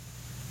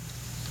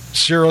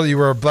Cheryl, you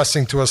were a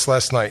blessing to us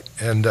last night,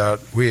 and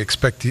we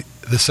expect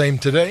the same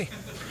today.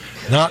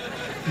 Not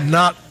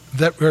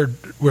that we're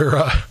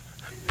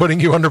putting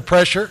you under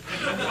pressure,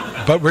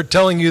 but we're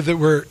telling you that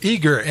we're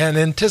eager and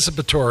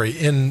anticipatory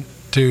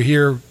to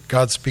hear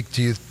God speak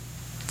to you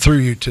through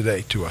you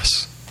today to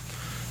us.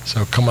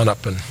 So come on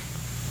up. And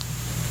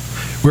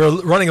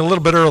we're running a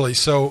little bit early,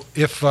 so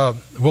if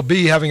we'll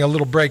be having a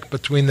little break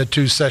between the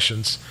two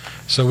sessions,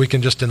 so we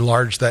can just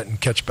enlarge that and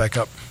catch back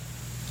up.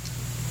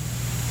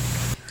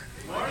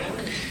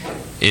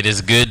 It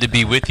is good to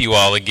be with you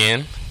all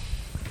again.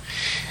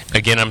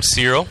 Again, I'm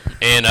Cyril,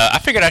 and I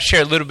figured I'd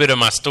share a little bit of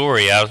my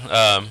story.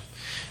 I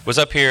was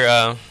up here,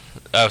 I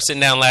was sitting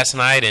down last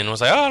night and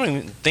was like, I don't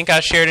even think I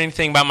shared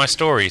anything about my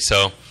story.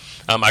 So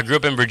I grew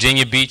up in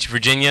Virginia Beach,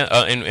 Virginia,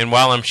 and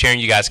while I'm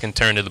sharing, you guys can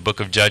turn to the book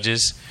of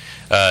Judges,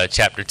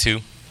 chapter 2.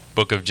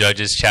 Book of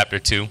Judges, chapter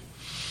 2.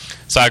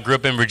 So I grew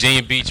up in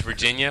Virginia Beach,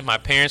 Virginia. My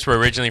parents were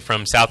originally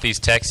from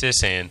Southeast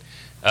Texas, and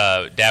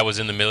Dad was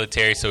in the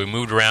military, so we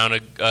moved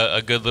around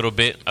a good little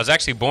bit. I was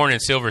actually born in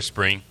Silver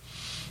Spring,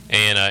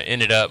 and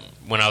ended up,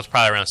 when I was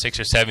probably around 6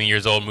 or 7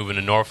 years old, moving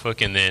to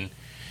Norfolk. And then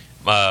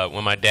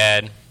when my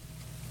dad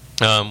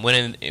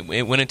went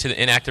into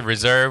the inactive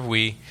reserve,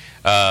 we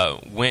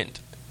went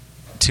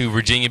to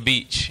Virginia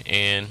Beach.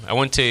 And I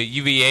went to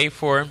UVA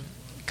for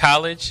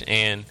college,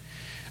 and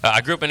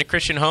I grew up in a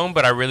Christian home,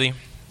 but I really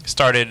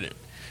started,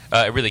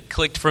 it really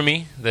clicked for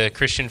me, the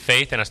Christian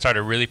faith, and I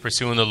started really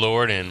pursuing the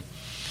Lord. And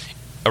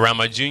around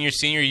my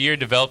senior year,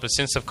 developed a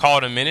sense of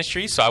call to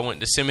ministry. So I went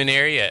to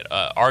seminary at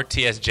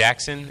RTS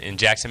Jackson in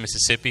Jackson,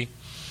 Mississippi,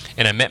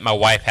 and I met my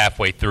wife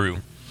halfway through.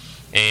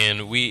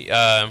 And we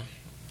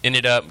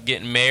ended up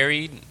getting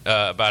married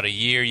about a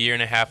year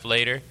and a half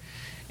later,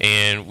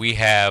 and we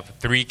have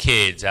 3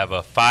 kids. I have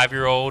a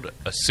 5-year-old,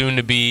 a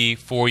soon-to-be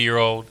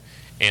 4-year-old,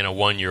 and a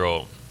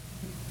 1-year-old.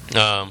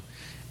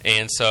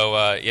 And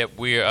so,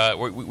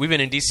 we've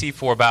been in D.C.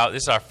 for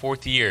this is our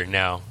 4th year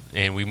now,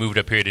 and we moved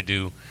up here to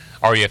do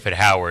RUF at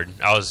Howard.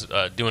 I was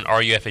doing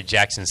RUF at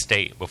Jackson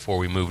State before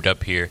we moved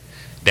up here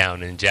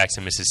down in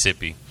Jackson,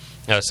 Mississippi.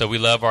 So we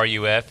love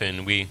RUF,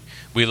 and we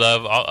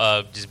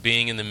love just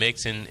being in the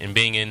mix and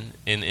being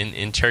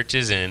in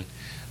churches. And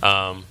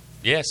so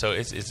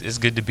it's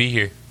good to be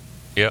here.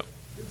 Yep.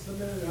 Just a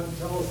minute and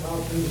tell us how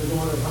things are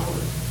going at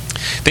Howard.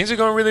 Things are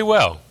going really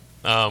well.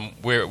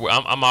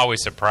 I'm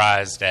always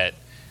surprised at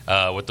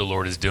what the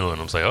Lord is doing.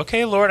 I'm like,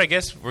 okay, Lord, I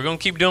guess we're going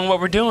to keep doing what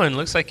we're doing.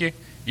 Looks like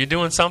you're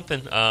doing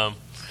something.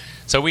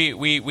 So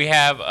we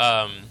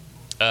have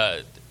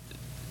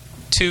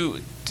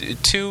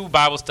two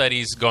Bible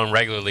studies going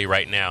regularly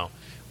right now,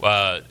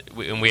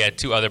 and we had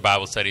 2 other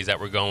Bible studies that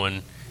were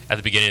going at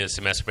the beginning of the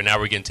semester. But now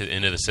we're getting to the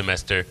end of the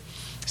semester.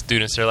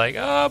 Students are like,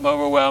 "Oh, I'm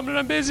overwhelmed and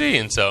I'm busy,"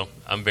 and so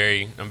I'm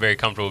very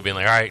comfortable being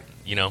like, "All right,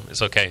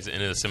 it's okay. It's the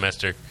end of the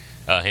semester.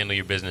 Handle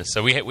your business."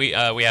 So we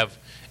have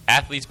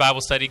athletes Bible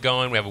study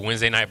going. We have a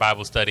Wednesday night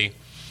Bible study,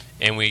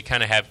 and we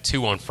kind of have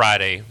 2 on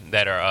Friday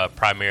that are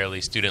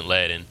primarily student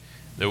led. And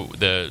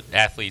the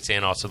athletes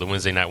and also the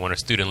Wednesday night one are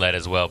student-led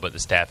as well, but the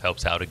staff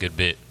helps out a good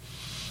bit.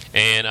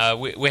 And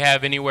we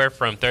have anywhere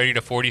from 30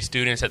 to 40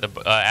 students at the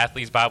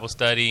athletes Bible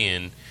study,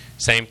 and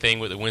same thing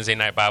with the Wednesday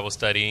night Bible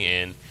study.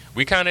 And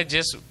we kind of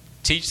just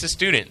teach the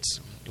students.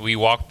 We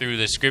walk through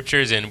the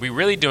scriptures, and we're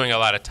really doing a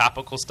lot of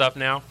topical stuff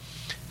now.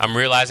 I'm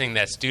realizing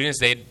that students,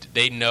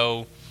 they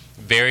know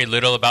very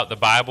little about the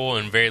Bible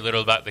and very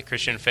little about the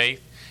Christian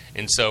faith.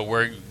 And so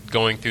we're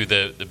going through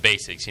the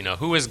basics.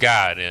 Who is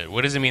God?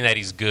 What does it mean that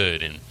He's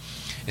good? And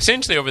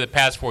essentially, over the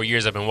past 4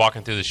 years, I've been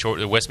walking through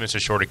the Westminster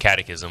Shorter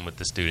Catechism with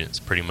the students,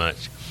 pretty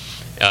much,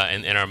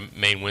 in our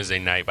main Wednesday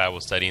night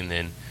Bible study, and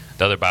then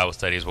the other Bible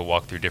studies will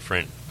walk through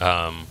different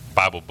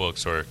Bible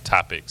books or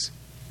topics.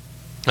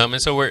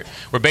 And so we're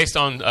based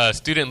on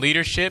student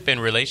leadership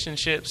and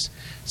relationships.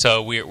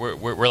 So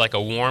we're like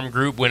a warm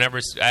group.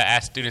 Whenever I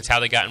ask students how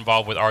they got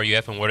involved with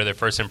RUF and what are their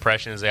first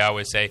impressions, they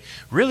always say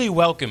really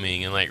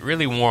welcoming and like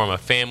really warm, a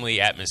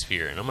family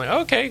atmosphere. And I'm like,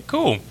 okay,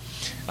 cool,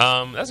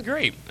 that's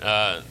great.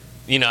 I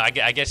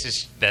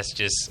guess that's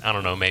just, I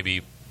don't know,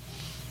 maybe.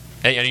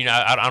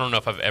 I don't know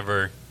if I've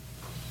ever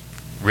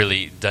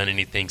really done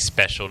anything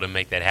special to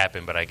make that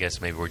happen, but I guess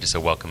maybe we're just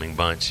a welcoming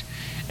bunch.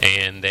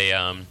 And they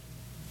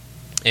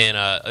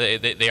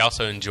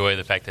also enjoy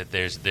the fact that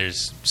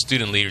there's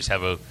student leaders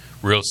have a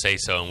real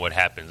say-so in what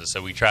happens. And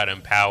so we try to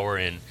empower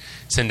and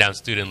send down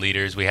student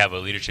leaders. We have a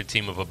leadership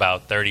team of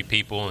about 30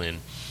 people, and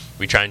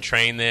we try and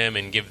train them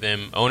and give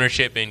them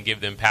ownership and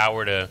give them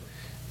power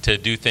to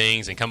do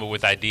things and come up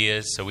with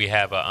ideas. So we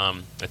have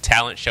a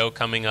talent show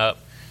coming up.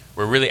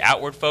 We're really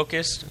outward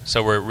focused,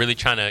 so we're really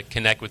trying to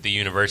connect with the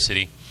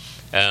university.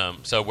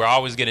 So we're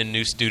always getting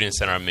new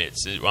students in our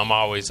midst.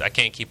 I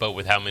can't keep up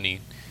with how many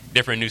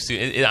different new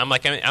students.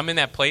 I'm in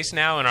that place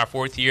now in our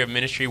 4th year of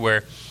ministry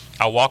where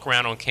I walk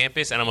around on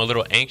campus and I'm a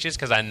little anxious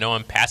because I know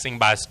I'm passing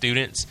by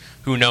students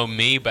who know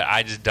me, but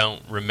I just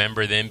don't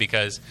remember them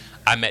because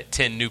I met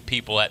 10 new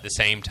people at the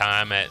same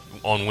time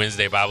on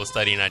Wednesday Bible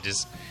study, and I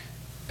just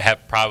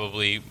have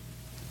probably,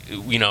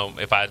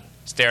 if I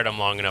stare at them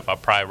long enough, I'll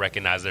probably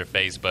recognize their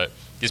face. But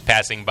just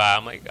passing by,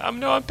 I'm like,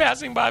 I'm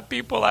passing by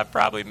people I've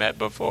probably met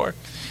before.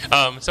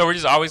 So we're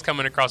just always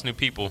coming across new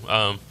people.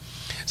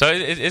 So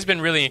it's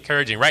been really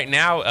encouraging. Right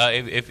now,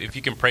 if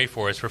you can pray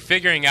for us, we're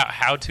figuring out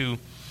how to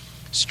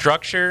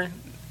structure,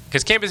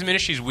 because campus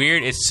ministry is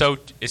weird. It's so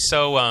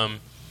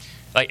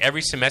like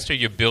every semester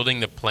you're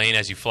building the plane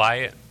as you fly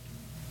it.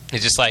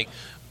 It's just like,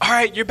 all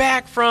right, you're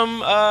back from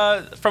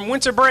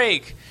winter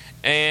break,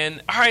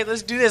 and all right,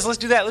 let's do this, let's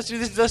do that, let's do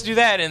this, let's do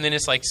that, and then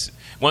it's like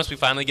once we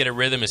finally get a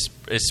rhythm,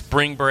 it's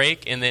spring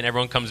break, and then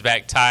everyone comes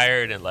back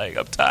tired and like,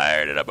 I'm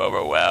tired and I'm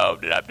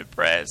overwhelmed and I'm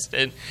depressed,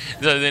 and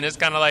so then it's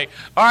kind of like,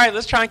 all right,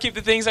 let's try and keep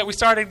the things that we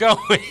started going,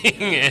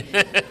 and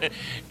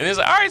it's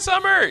like, all right,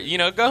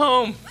 summer, go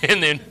home,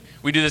 and then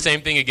we do the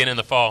same thing again in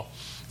the fall.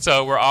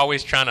 So we're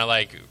always trying to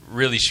like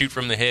really shoot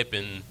from the hip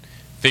and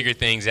figure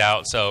things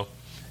out. So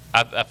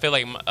I feel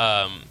like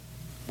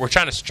we're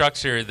trying to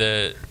structure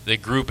the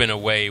group in a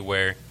way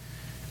where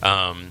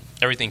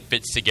everything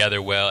fits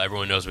together well.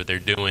 Everyone knows what they're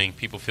doing.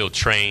 People feel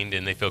trained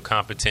and they feel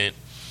competent.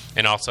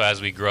 And also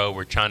as we grow,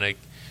 we're trying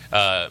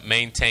to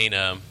maintain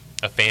a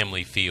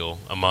family feel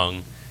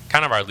among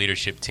kind of our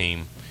leadership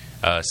team.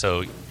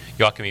 So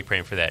y'all can be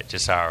praying for that.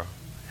 Just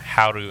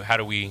how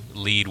do we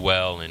lead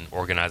well and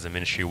organize the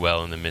ministry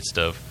well in the midst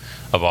of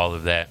all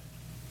of that.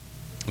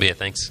 But yeah,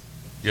 thanks.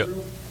 Yep.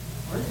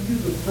 Aren't you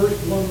the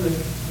first one that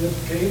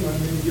came? I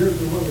mean, you're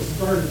the one that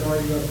started RU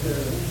up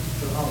there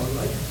for Howard,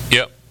 right?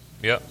 Yep.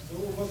 So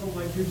it wasn't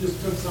like you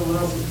just took someone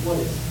else's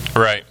place.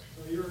 Right.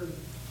 So you're...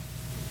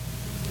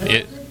 And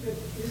I think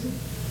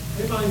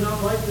that am I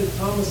not right that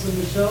Thomas and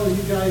Michelle,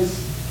 you guys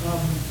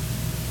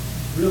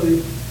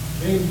really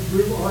came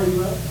through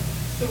RUF?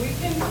 So we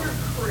came through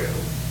crew.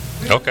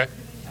 Okay.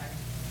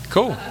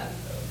 Cool.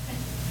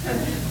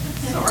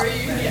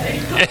 Sorry, yeah.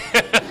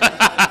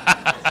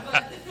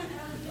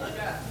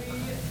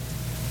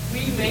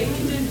 We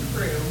mainly did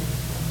crew.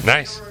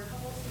 Nice. There were a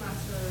couple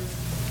semesters,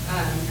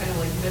 kind of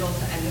like middle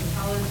to end of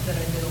college, that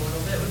I did a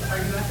little bit with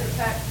RUF at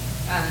Tech,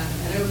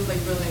 and it was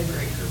like really a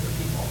great group of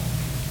people.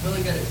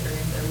 Really good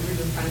experience there. We were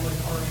just kind of like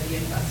already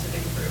invested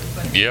in crew.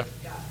 But yeah,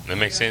 that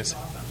makes sense.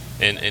 Awesome.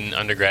 In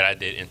undergrad, I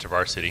did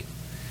InterVarsity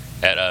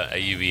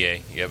at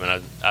UVA. Yep,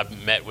 and I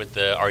met with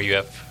the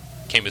RUF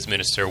campus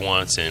minister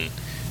once and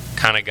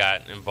kind of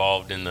got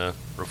involved in the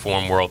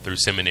reform world through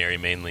seminary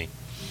mainly.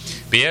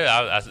 But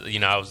yeah,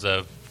 I was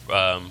a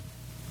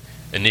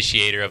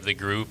initiator of the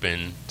group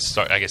and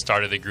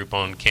started the group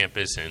on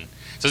campus, and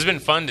so it's been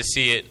fun to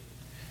see it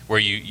where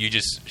you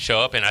just show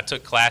up. And I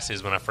took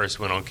classes when I first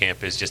went on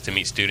campus just to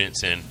meet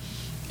students, and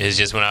it's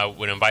just when I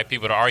would invite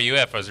people to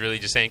RUF, I was really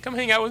just saying, come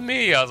hang out with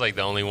me. I was like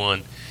the only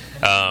one,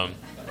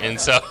 and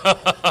so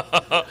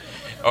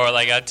or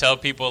like I tell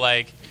people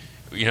like,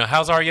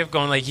 how's RUF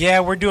going? Like,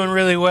 yeah, we're doing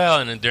really well.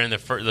 And then during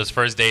those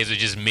first days, it was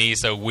just me,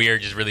 so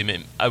weird just really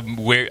meant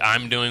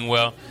I'm doing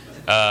well.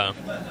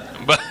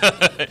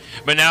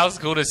 But now it's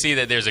cool to see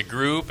that there's a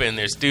group and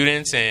there's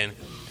students, and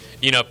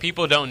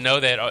people don't know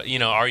that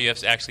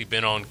RUF's actually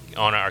been on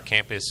our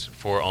campus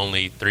for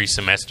only 3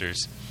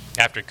 semesters.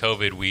 After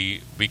COVID,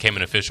 we became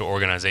an official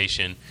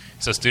organization.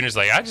 So students are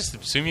like, I just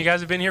assume you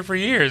guys have been here for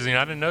years. I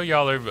didn't know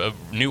y'all are a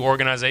new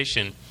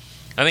organization.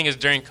 I think it's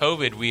during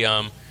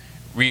COVID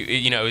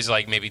it was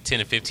like maybe 10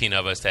 to 15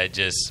 of us that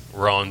just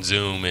were on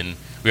Zoom, and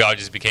we all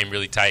just became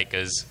really tight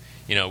because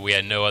we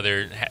had no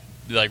other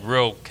like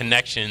real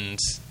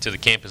connections to the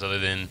campus other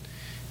than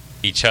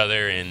each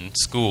other and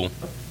school.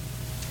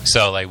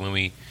 So like when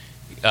we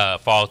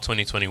fall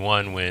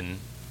 2021, when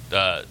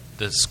the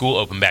school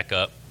opened back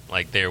up,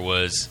 like there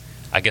was,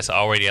 I guess,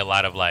 already a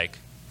lot of like,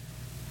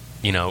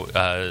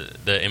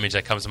 the image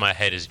that comes to my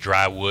head is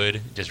dry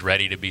wood just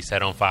ready to be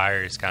set on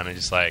fire. It's kind of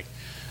just like,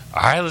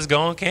 all right, let's go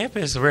on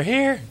campus. We're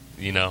here,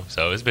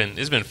 So it's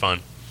been fun.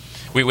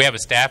 We have a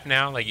staff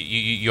now. Like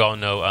you all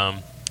know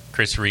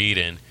Chris Reed,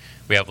 and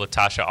we have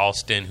Latasha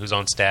Alston, who's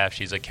on staff.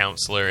 She's a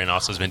counselor and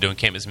also has been doing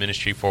campus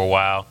ministry for a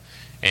while.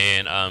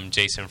 And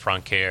Jason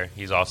Francaire,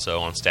 he's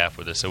also on staff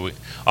with us. So we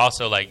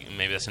also, like,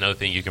 maybe that's another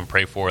thing you can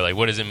pray for. Like,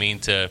 what does it mean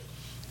to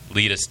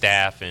lead a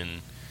staff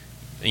and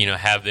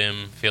have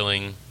them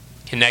feeling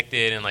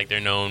connected and like they're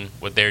known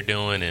what they're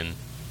doing and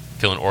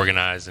feeling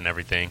organized and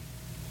everything.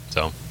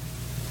 So.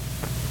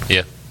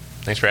 Yeah,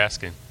 thanks for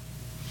asking.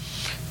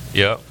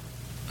 Yep.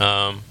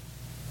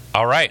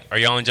 All right, are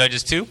y'all in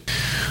Judges 2?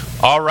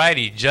 All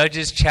righty,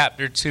 Judges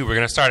chapter 2. We're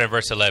going to start at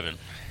verse 11.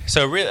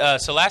 So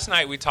last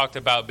night we talked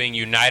about being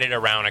united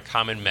around a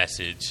common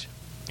message,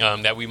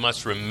 that we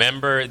must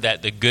remember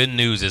that the good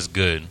news is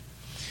good.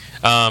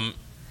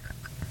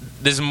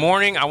 This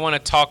morning I want to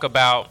talk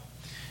about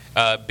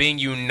being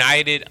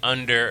united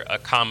under a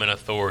common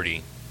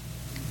authority.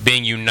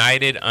 Being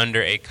united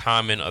under a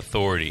common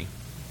authority.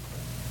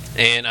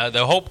 And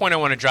the whole point I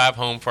want to drive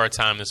home for our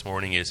time this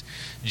morning is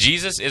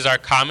Jesus is our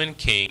common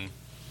king,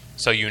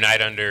 so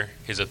unite under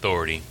his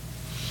authority.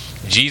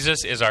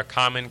 Jesus is our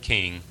common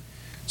king,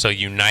 so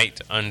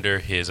unite under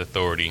his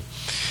authority.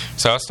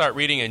 So I'll start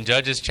reading in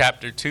Judges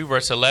chapter 2,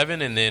 verse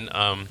 11, and then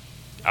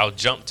I'll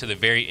jump to the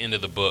very end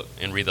of the book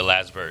and read the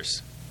last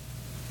verse.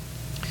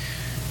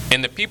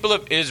 And the people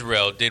of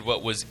Israel did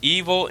what was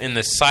evil in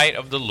the sight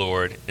of the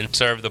Lord and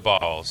served the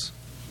Baals.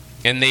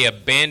 And they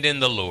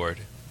abandoned the Lord,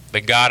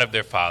 the God of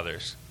their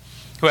fathers,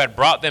 who had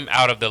brought them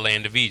out of the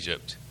land of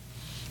Egypt.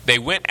 They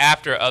went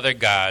after other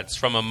gods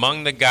from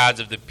among the gods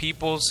of the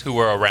peoples who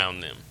were around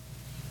them,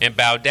 and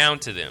bowed down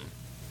to them.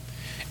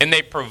 And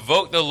they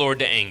provoked the Lord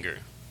to anger.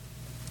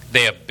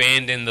 They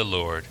abandoned the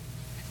Lord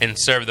and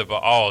served the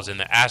Baals and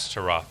the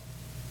Ashtaroth.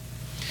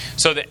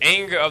 So the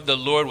anger of the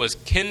Lord was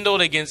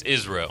kindled against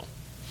Israel,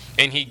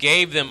 and he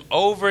gave them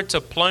over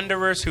to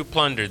plunderers who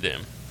plundered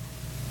them.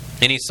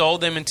 And he sold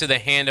them into the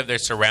hand of their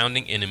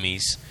surrounding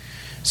enemies,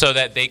 so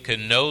that they could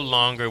no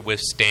longer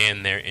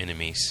withstand their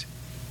enemies.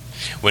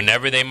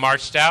 Whenever they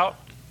marched out,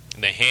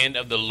 the hand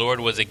of the Lord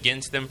was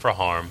against them for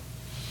harm,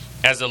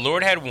 as the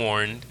Lord had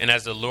warned and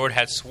as the Lord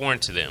had sworn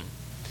to them,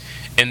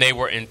 and they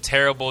were in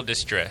terrible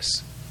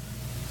distress.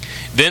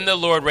 Then the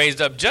Lord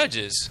raised up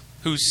judges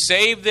who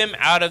saved them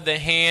out of the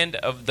hand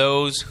of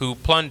those who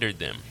plundered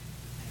them.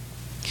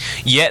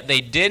 Yet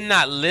they did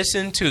not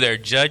listen to their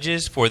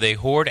judges, for they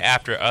whored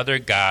after other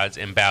gods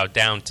and bowed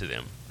down to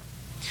them.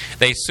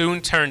 They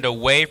soon turned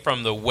away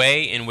from the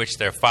way in which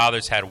their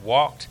fathers had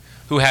walked,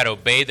 who had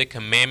obeyed the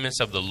commandments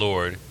of the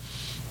Lord,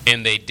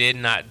 and they did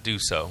not do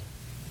so.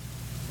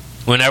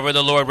 Whenever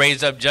the Lord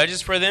raised up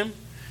judges for them,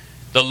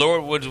 the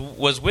Lord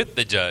was with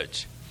the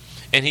judge,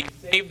 and he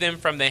saved them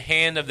from the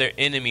hand of their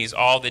enemies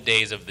all the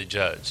days of the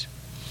judge.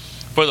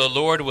 For the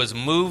Lord was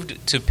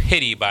moved to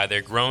pity by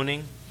their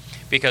groaning,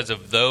 because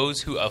of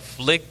those who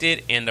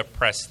afflicted and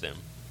oppressed them.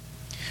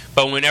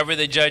 But whenever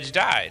the judge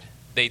died,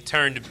 they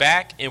turned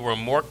back and were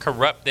more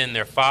corrupt than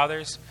their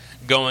fathers,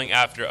 going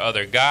after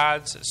other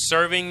gods,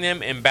 serving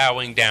them and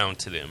bowing down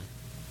to them.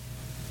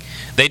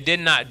 They did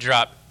not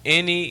drop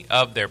any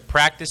of their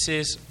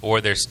practices or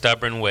their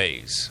stubborn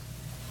ways.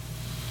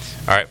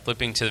 All right,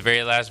 flipping to the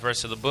very last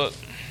verse of the book.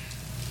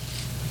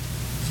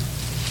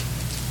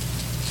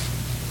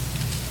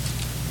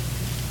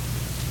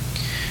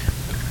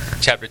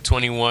 Chapter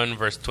 21,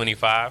 verse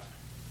 25.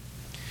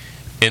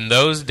 In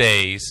those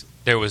days,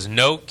 there was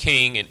no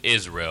king in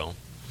Israel.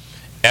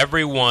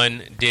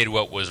 Everyone did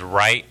what was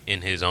right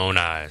in his own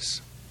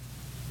eyes.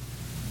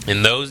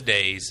 In those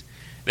days,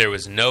 there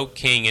was no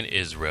king in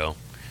Israel.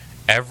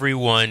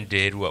 Everyone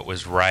did what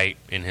was right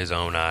in his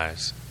own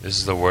eyes. This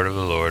is the word of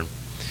the Lord.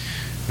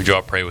 Would you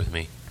all pray with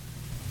me?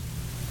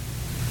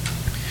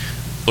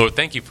 Lord,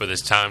 thank you for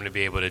this time to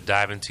be able to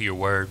dive into your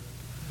word.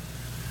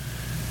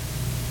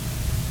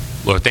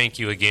 Lord, thank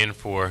you again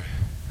for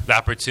the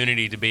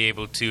opportunity to be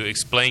able to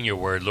explain your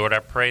word. Lord, I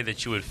pray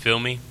that you would fill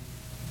me,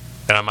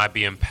 that I might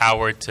be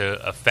empowered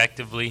to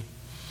effectively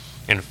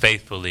and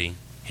faithfully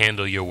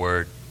handle your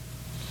word.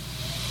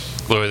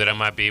 Lord, that I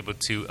might be able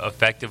to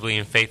effectively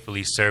and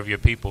faithfully serve your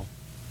people.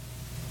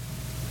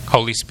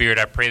 Holy Spirit,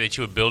 I pray that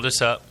you would build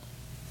us up.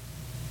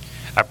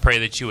 I pray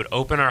that you would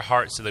open our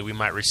hearts so that we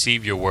might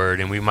receive your word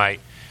and we might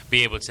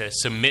be able to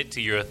submit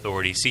to your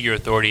authority, see your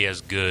authority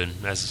as good,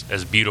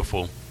 as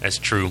beautiful, as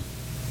true.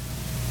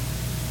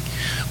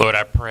 Lord,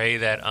 I pray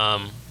that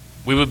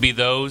we would be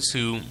those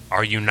who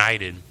are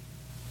united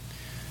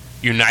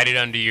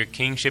under your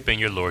kingship and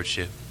your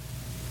lordship.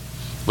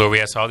 Lord, we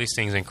ask all these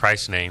things in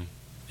Christ's name.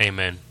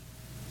 Amen.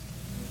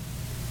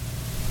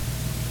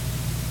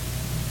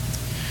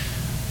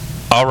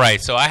 All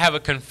right, so I have a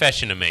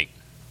confession to make.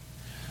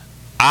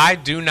 I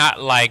do not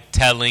like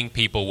telling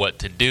people what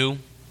to do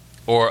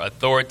or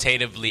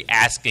authoritatively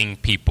asking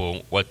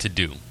people what to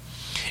do.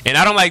 And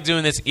I don't like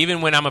doing this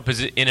even when I'm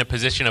in a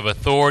position of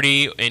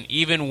authority and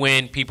even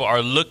when people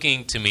are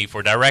looking to me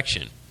for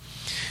direction.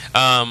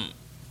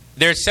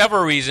 There are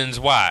several reasons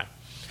why.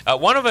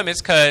 One of them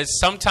is because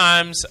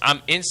sometimes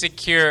I'm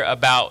insecure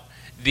about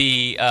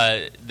the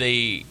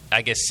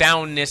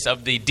soundness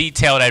of the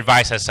detailed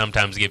advice I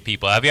sometimes give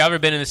people. Have you ever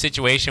been in a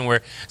situation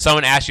where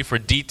someone asks you for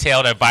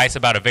detailed advice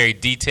about a very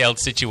detailed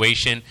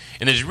situation,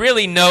 and there's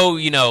really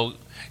no,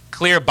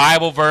 clear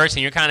Bible verse,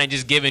 and you're kind of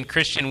just giving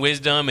Christian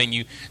wisdom, and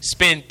you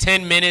spend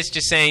 10 minutes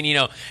just saying,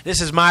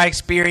 this is my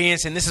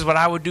experience, and this is what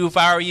I would do if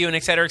I were you, and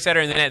et cetera, and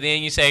then at the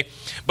end you say,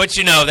 but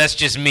that's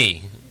just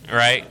me,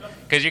 right?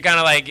 Because you're kind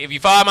of like, if you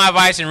follow my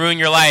advice and ruin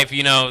your life,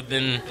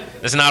 then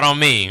that's not on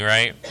me,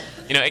 right?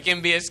 It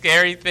can be a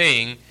scary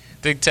thing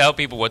to tell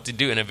people what to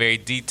do in a very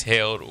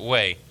detailed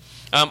way.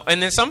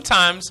 And then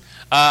sometimes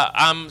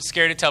I'm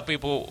scared to tell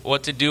people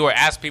what to do or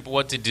ask people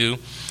what to do,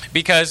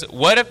 because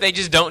what if they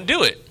just don't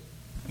do it?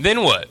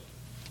 Then what?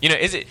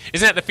 Isn't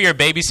that the fear of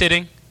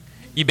babysitting?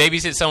 You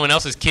babysit someone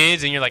else's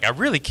kids, and you're like, I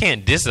really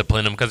can't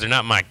discipline them because they're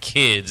not my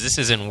kids. This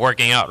isn't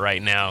working out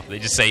right now. They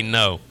just say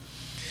no.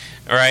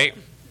 All right?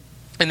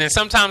 And then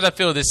sometimes I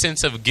feel this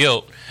sense of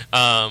guilt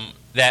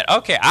that,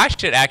 okay, I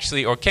should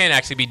actually or can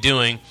actually be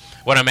doing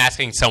what I'm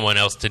asking someone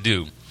else to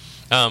do.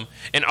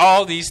 And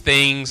all these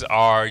things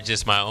are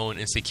just my own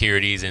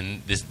insecurities,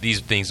 and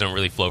these things don't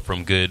really flow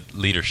from good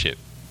leadership.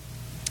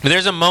 But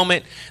there's a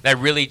moment that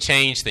really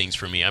changed things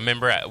for me. I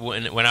remember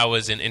when I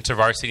was in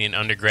InterVarsity in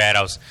undergrad,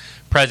 I was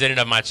president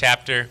of my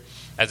chapter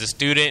as a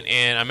student,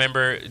 and I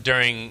remember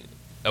during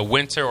a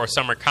winter or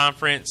summer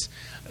conference,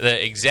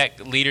 the exec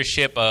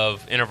leadership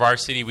of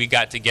InterVarsity, we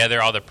got together,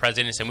 all the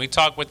presidents, and we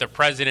talked with the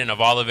president of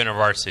all of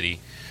InterVarsity.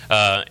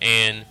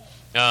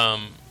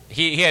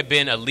 He had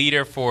been a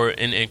leader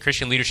in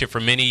Christian leadership for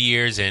many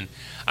years, and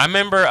I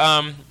remember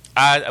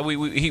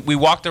we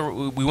went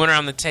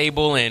around the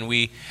table and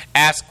we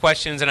asked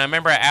questions, and I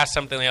remember I asked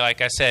something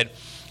like I said,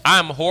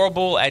 I'm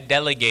horrible at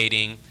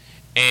delegating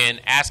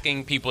and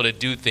asking people to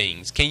do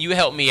things. Can you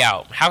help me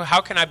out?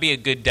 How can I be a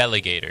good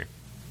delegator?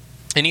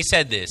 And he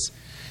said this.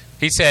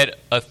 He said,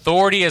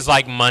 authority is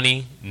like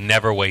money,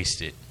 never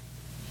waste it.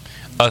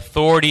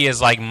 Authority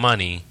is like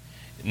money,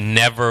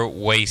 never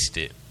waste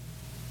it.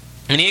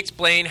 And he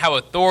explained how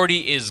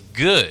authority is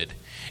good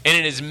and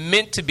it is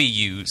meant to be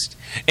used.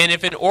 And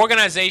if an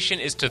organization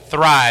is to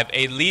thrive,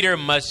 a leader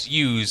must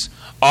use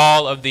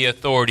all of the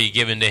authority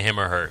given to him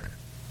or her.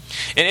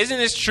 And isn't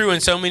this true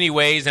in so many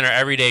ways in our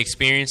everyday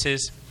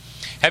experiences?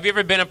 Have you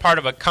ever been a part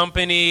of a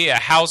company, a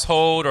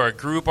household, or a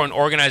group or an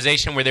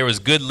organization where there was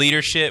good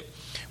leadership,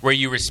 where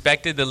you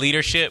respected the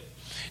leadership?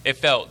 It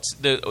felt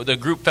the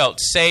group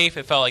felt safe.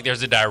 It felt like there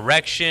was a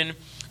direction.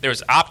 There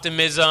was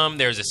optimism.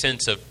 There was a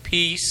sense of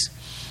peace.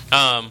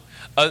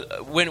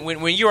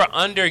 When you are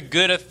under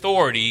good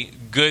authority,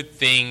 good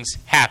things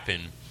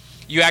happen.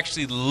 You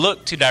actually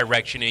look to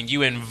direction and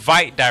you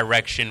invite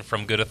direction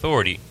from good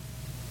authority.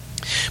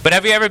 But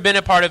have you ever been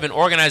a part of an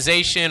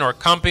organization or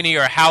company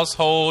or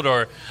household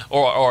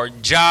or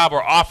job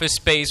or office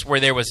space where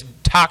there was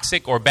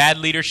toxic or bad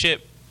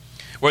leadership,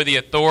 where the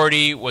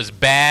authority was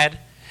bad?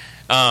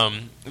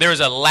 There was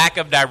a lack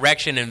of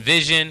direction and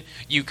vision.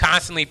 You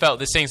constantly felt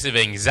this sense of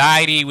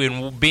anxiety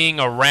when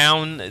being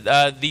around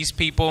these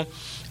people.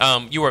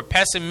 You were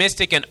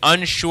pessimistic and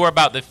unsure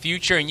about the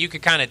future, and you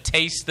could kind of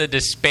taste the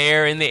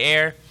despair in the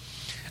air.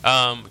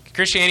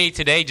 Christianity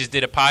Today just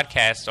did a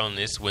podcast on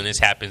this when this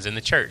happens in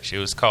the church. It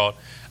was called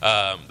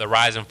The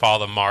Rise and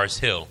Fall of Mars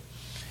Hill.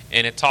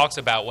 And it talks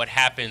about what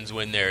happens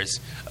when there's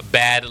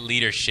bad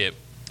leadership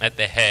at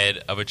the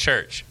head of a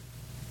church.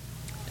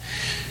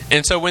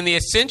 And so when the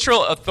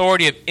essential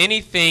authority of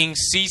anything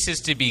ceases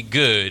to be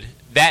good,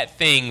 that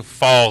thing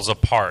falls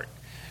apart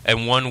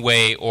in one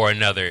way or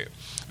another.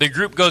 The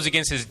group goes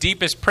against its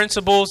deepest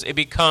principles, it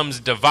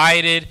becomes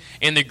divided,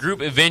 and the group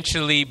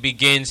eventually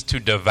begins to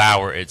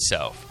devour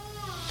itself.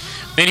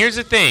 And here's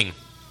the thing.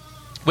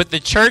 With the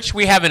church,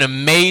 we have an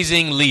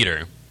amazing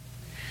leader.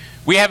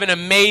 We have an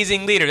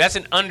amazing leader. That's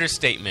an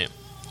understatement.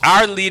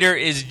 Our leader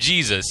is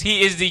Jesus.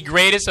 He is the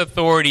greatest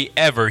authority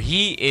ever.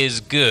 He is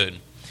good.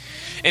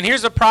 And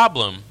here's the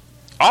problem.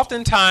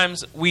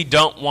 Oftentimes, we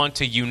don't want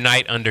to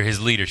unite under his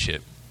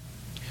leadership.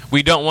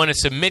 We don't want to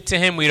submit to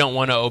him. We don't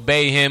want to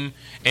obey him.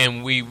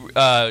 And we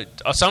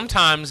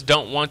sometimes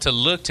don't want to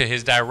look to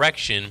his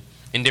direction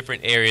in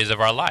different areas of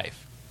our life.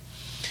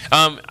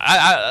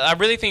 I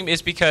really think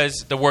it's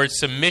because the words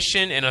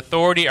submission and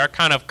authority are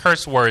kind of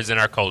curse words in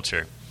our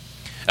culture.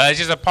 It's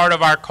just a part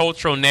of our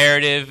cultural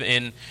narrative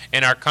in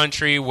our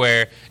country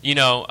where,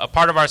 a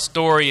part of our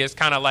story is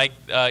kind of like,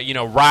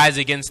 rise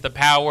against the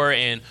power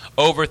and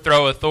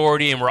overthrow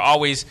authority. And we're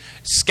always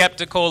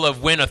skeptical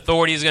of when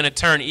authority is going to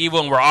turn evil.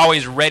 And we're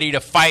always ready to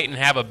fight and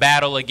have a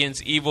battle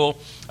against evil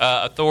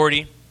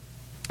authority.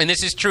 And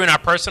this is true in our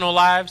personal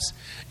lives,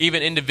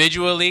 even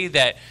individually,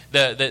 that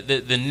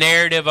the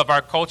narrative of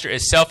our culture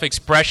is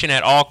self-expression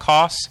at all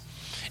costs.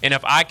 And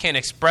if I can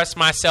express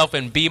myself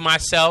and be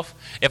myself,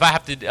 if I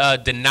have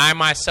to deny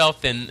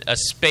myself, then a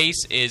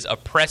space is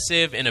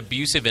oppressive and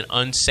abusive and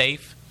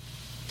unsafe.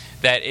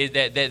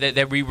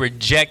 That we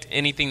reject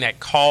anything that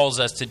calls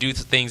us to do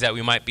things that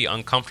we might be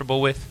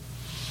uncomfortable with.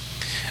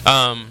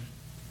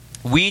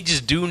 We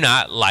just do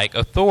not like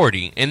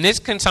authority. And this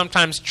can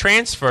sometimes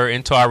transfer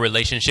into our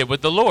relationship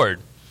with the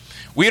Lord.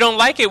 We don't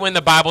like it when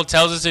the Bible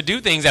tells us to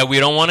do things that we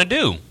don't want to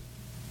do.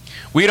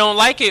 We don't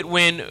like it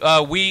when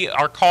we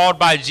are called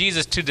by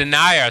Jesus to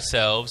deny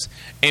ourselves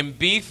and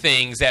be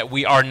things that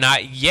we are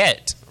not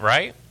yet,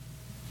 right?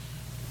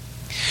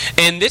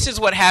 And this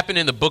is what happened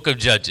in the book of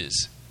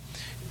Judges.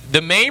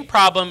 The main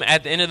problem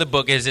at the end of the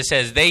book is it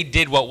says they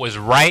did what was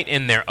right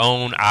in their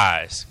own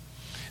eyes.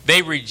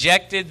 They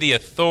rejected the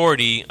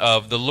authority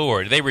of the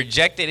Lord. They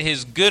rejected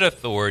his good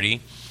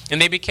authority,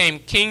 and they became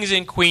kings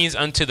and queens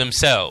unto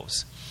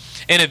themselves.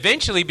 And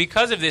eventually,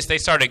 because of this, they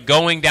started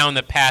going down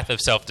the path of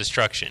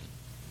self-destruction.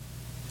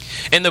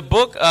 In the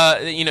book,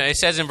 it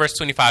says in verse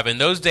 25, in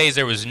those days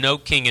there was no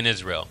king in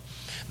Israel.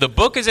 The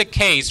book is a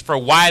case for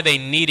why they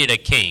needed a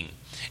king.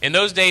 In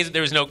those days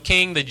there was no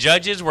king. The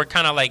judges were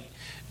kind of like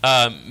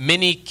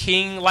mini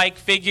king-like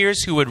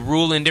figures who would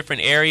rule in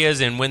different areas,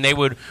 and when they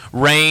would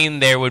reign,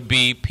 there would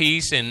be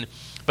peace,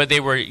 but they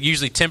were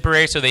usually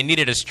temporary, so they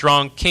needed a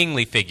strong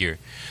kingly figure.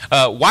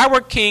 Why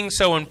were kings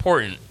so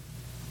important?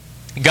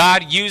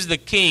 God used the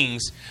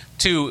kings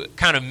to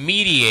kind of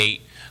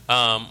mediate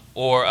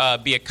or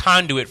be a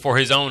conduit for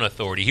his own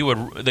authority.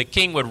 The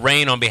king would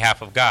reign on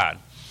behalf of God.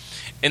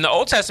 In the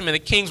Old Testament, the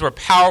kings were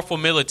powerful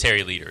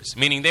military leaders,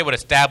 meaning they would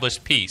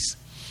establish peace.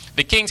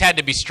 The kings had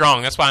to be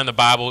strong. That's why in the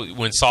Bible,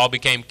 when Saul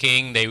became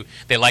king,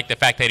 they liked the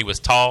fact that he was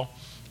tall.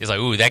 It's like,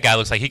 ooh, that guy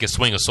looks like he could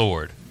swing a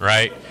sword,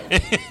 right?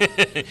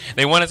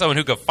 They wanted someone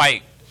who could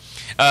fight.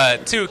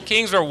 2,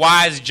 kings were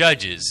wise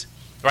judges,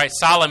 right?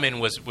 Solomon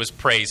was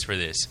praised for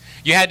this.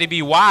 You had to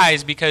be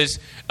wise because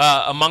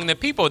among the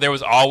people there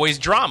was always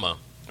drama,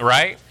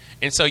 right?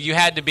 And so you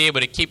had to be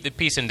able to keep the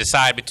peace and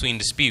decide between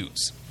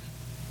disputes.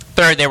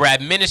 3rd, they were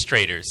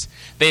administrators.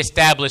 They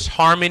established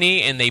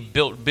harmony and they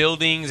built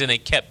buildings and they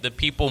kept the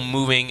people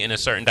moving in a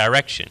certain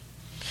direction.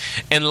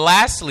 And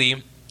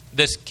lastly,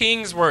 the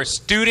kings were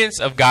students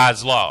of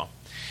God's law.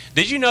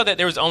 Did you know that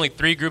there was only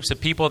 3 groups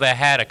of people that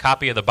had a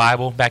copy of the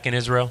Bible back in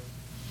Israel?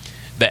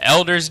 The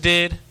elders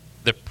did,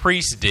 the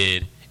priests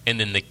did, and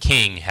then the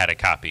king had a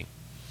copy.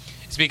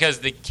 It's because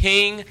the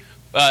king,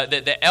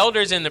 the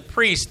elders and the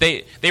priests,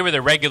 they were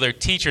the regular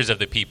teachers of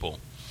the people.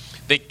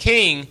 The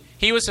king,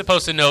 he was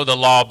supposed to know the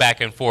law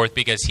back and forth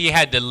because he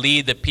had to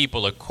lead the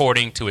people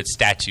according to its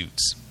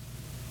statutes.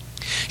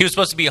 He was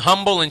supposed to be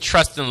humble and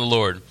trust in the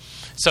Lord.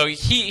 So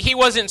he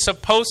wasn't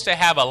supposed to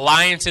have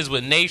alliances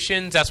with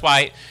nations. That's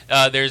why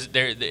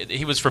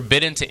he was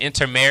forbidden to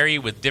intermarry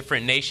with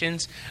different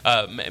nations.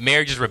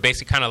 Marriages were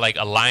basically kind of like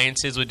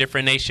alliances with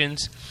different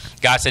nations.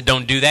 God said,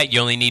 don't do that.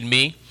 You only need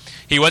me.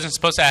 He wasn't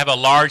supposed to have a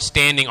large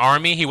standing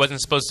army. He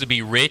wasn't supposed to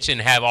be rich and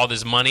have all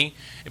this money.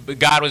 But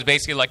God was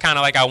basically like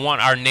I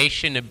want our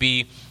nation to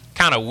be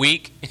kind of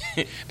weak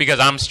because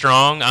I'm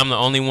strong. I'm the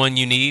only one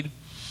you need.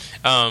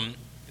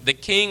 The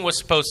king was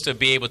supposed to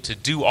be able to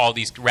do all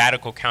these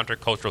radical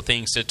countercultural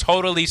things, to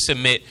totally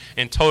submit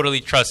and totally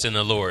trust in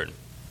the Lord.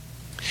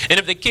 And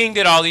if the king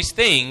did all these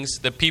things,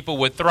 the people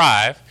would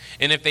thrive.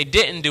 And if they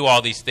didn't do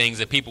all these things,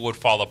 the people would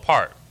fall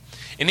apart.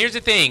 And here's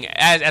the thing.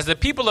 As the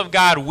people of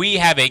God, we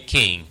have a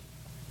king.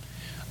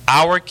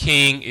 Our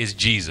king is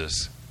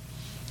Jesus.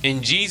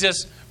 And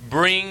Jesus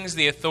brings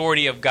the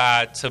authority of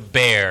God to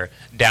bear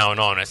down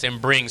on us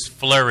and brings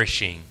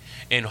flourishing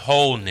and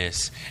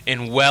wholeness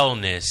and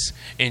wellness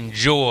and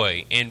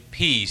joy and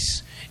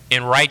peace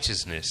and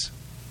righteousness.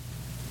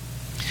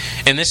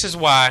 And this is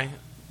why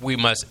we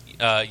must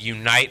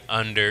unite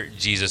under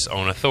Jesus'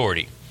 own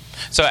authority.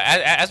 So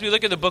as we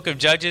look at the book of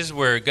Judges,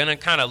 we're going to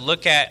kind of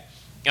look at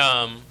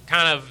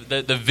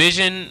the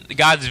vision,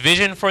 God's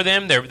vision for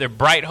them, their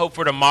bright hope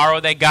for tomorrow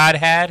that God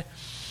had.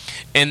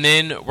 And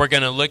then we're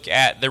going to look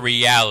at the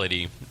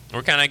reality.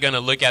 We're kind of going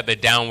to look at the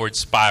downward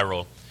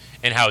spiral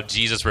and how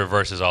Jesus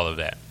reverses all of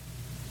that.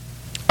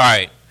 All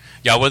right.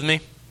 Y'all with me?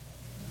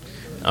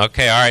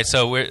 Okay, all right.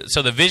 So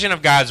the vision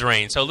of God's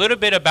reign. So a little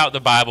bit about the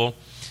Bible.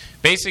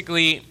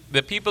 Basically,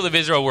 the people of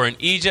Israel were in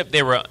Egypt.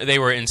 They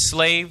were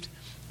enslaved,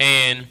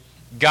 and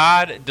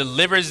God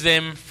delivers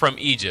them from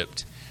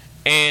Egypt.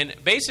 And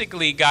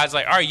basically, God's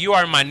like, all right, you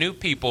are my new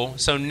people,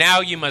 so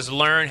now you must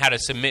learn how to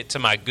submit to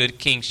my good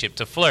kingship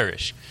to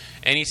flourish.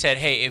 And he said,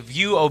 hey, if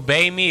you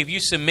obey me, if you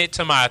submit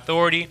to my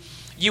authority,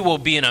 you will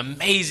be an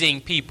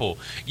amazing people.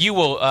 You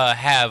will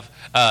have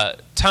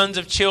tons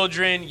of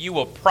children. You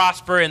will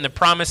prosper in the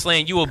promised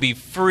land. You will be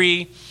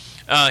free.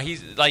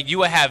 He's like, you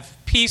will have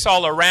peace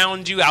all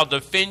around you. I'll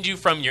defend you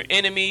from your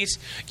enemies.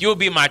 You will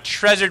be my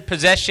treasured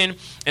possession.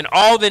 And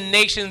all the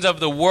nations of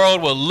the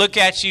world will look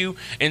at you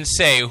and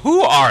say,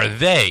 who are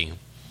they?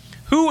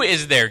 Who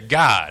is their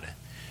God?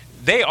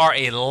 They are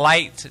a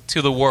light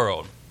to the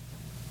world.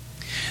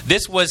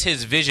 This was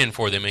his vision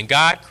for them. And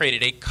God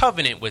created a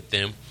covenant with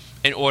them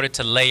in order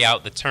to lay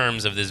out the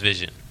terms of this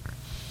vision.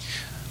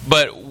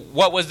 But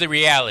what was the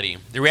reality?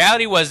 The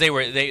reality was they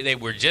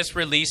were just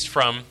released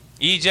from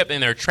Egypt,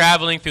 and they're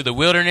traveling through the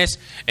wilderness,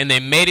 and they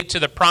made it to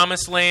the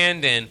promised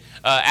land. And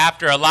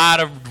after a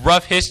lot of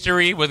rough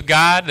history with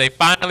God, they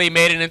finally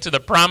made it into the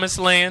promised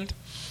land.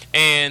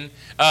 And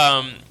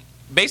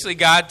basically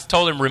God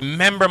told them,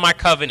 remember my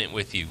covenant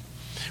with you.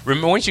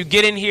 Remember, once you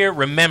get in here,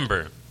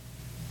 remember.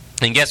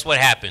 And guess what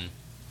happened?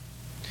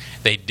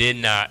 They did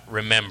not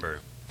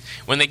remember.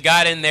 When they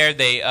got in there,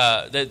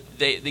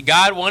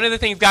 one of the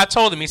things God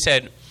told them, he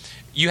said,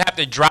 you have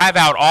to drive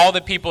out all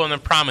the people in the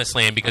promised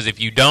land, because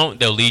if you don't,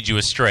 they'll lead you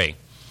astray.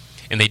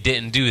 And they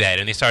didn't do that.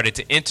 And they started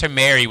to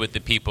intermarry with the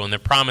people in the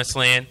promised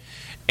land.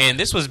 And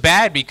this was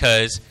bad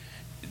because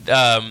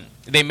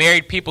they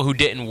married people who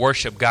didn't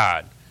worship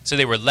God. So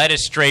they were led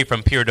astray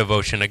from pure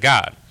devotion to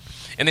God.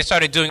 And they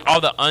started doing all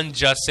the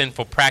unjust,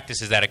 sinful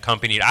practices that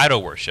accompanied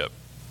idol worship.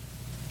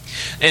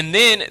 And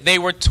then they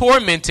were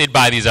tormented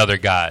by these other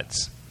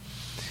gods.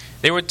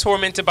 They were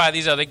tormented by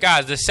these other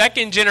gods. The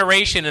second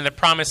generation in the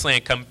promised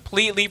land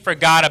completely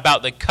forgot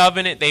about the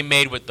covenant they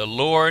made with the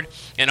Lord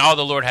and all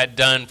the Lord had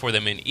done for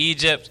them in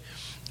Egypt.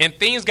 And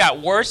things got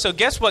worse. So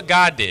guess what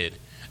God did?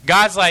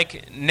 God's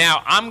like,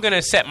 now I'm going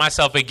to set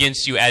myself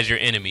against you as your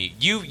enemy.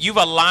 You've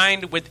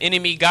aligned with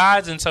enemy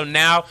gods, and so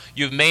now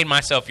you've made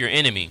myself your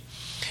enemy.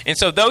 And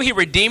so though he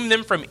redeemed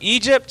them from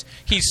Egypt,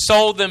 he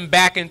sold them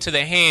back into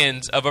the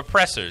hands of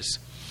oppressors.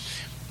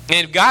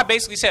 And God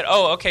basically said,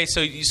 oh, okay,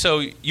 so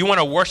you want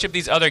to worship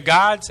these other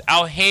gods?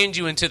 I'll hand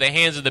you into the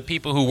hands of the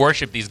people who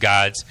worship these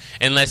gods,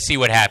 and let's see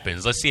what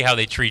happens. Let's see how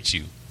they treat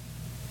you.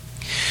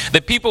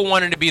 The people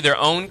wanted to be their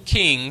own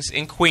kings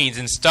and queens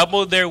and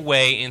stumbled their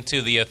way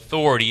into the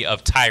authority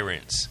of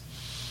tyrants.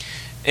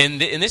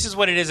 And this is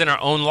what it is in our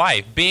own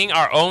life. Being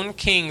our own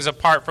kings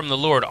apart from the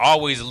Lord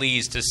always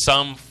leads to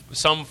some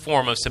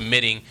form of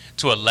submitting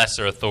to a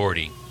lesser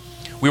authority.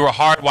 We were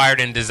hardwired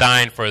and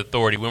designed for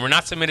authority. When we're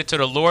not submitted to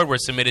the Lord, we're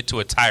submitted to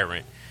a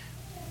tyrant.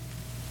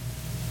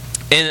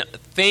 And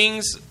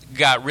things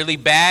got really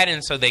bad,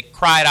 and so they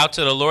cried out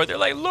to the Lord. They're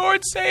like,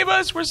 Lord, save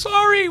us. We're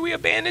sorry. We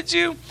abandoned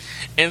you.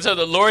 And so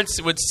the Lord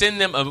would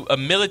send them a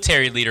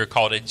military leader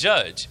called a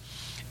judge.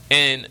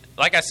 And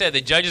like I said,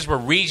 the judges were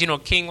regional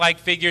king-like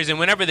figures. And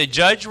whenever the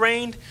judge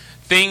reigned,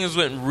 things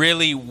went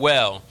really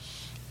well.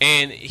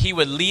 And he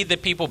would lead the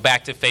people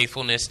back to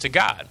faithfulness to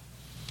God.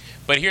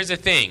 But here's the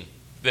thing.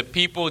 The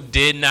people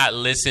did not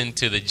listen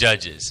to the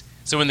judges.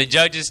 So when the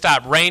judges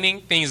stopped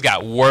reigning, things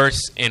got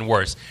worse and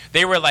worse.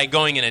 They were like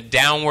going in a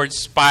downward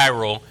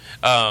spiral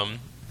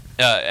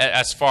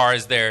as far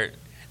as their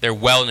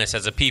wellness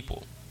as a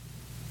people.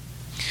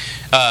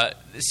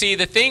 See,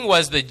 the thing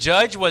was, the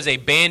judge was a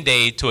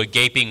Band-Aid to a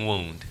gaping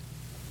wound.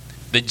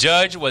 The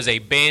judge was a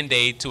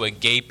Band-Aid to a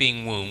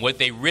gaping wound. What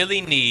they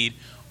really needed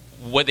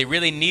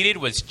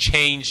was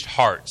changed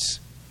hearts.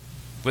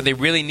 What they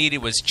really needed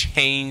was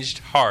changed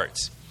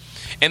hearts.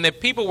 And the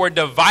people were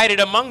divided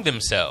among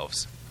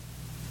themselves.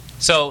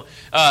 So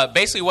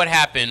basically what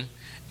happened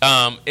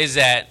is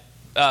that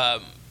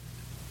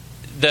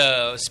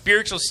the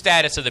spiritual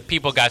status of the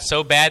people got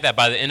so bad that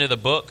by the end of the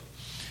book,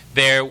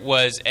 there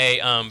was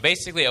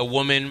basically a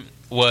woman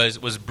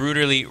was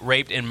brutally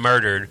raped and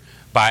murdered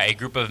by a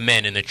group of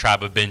men in the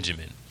tribe of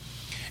Benjamin.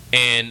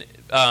 And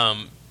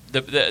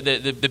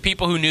the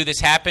people who knew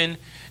this happened,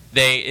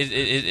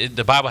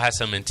 the Bible has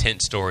some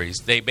intense stories.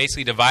 They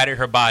basically divided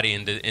her body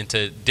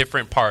into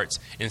different parts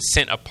and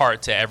sent a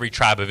part to every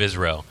tribe of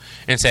Israel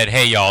and said,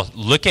 hey, y'all,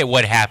 look at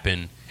what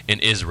happened in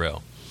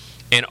Israel.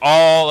 And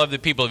all of the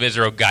people of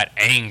Israel got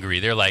angry.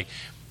 They're like,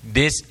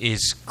 this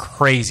is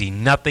crazy.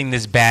 Nothing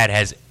this bad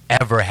has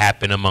ever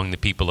happened among the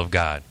people of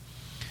God.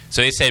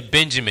 So they said,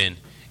 Benjamin,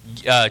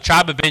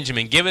 tribe of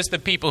Benjamin, give us the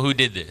people who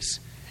did this.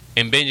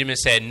 And Benjamin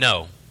said,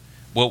 no,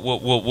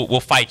 we'll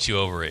fight you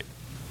over it.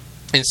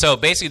 And so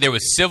basically there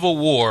was civil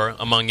war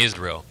among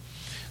Israel.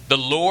 The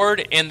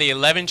Lord and the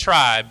 11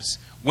 tribes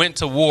went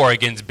to war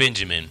against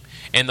Benjamin.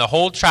 And the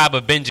whole tribe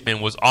of Benjamin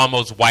was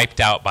almost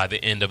wiped out by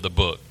the end of the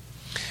book.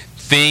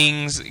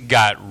 Things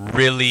got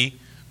really,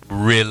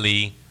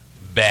 really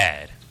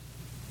bad.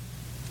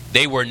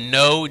 They were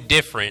no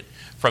different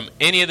from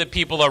any of the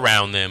people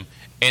around them,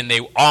 and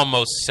they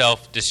almost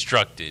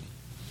self-destructed.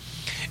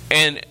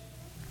 And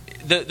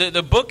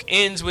the book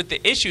ends with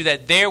the issue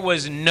that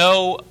there's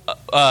no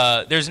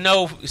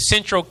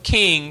central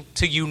king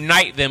to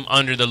unite them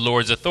under the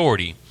Lord's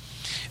authority.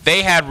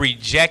 They had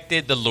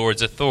rejected the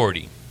Lord's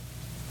authority.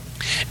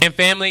 And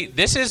family,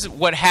 this is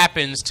what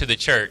happens to the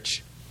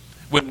church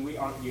when we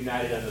aren't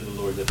united under the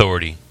Lord's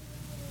authority.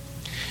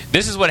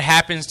 This is what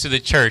happens to the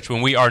church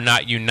when we are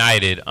not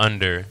united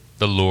under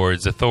the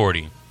Lord's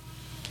authority.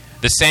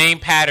 The same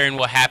pattern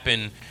will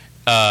happen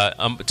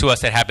to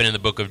us that happened in the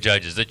book of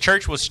Judges. The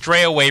church will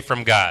stray away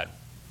from God.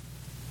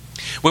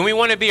 When we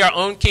want to be our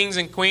own kings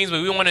and queens,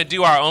 when we want to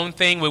do our own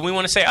thing, when we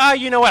want to say, oh,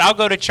 you know what, I'll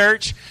go to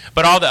church,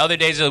 but all the other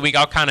days of the week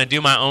I'll kind of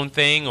do my own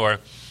thing, or,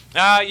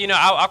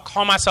 I'll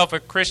call myself a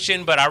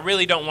Christian, but I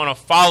really don't want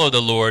to follow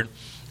the Lord.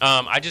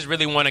 I just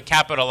really want to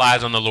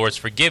capitalize on the Lord's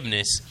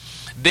forgiveness.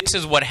 This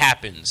is what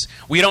happens.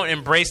 We don't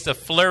embrace the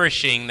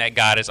flourishing that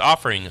God is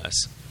offering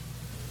us.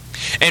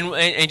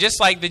 And just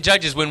like the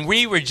judges, when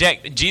we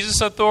reject Jesus'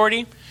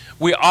 authority,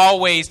 we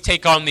always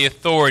take on the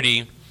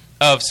authority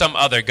of some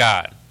other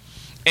God.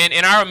 And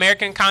in our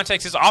American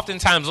context, it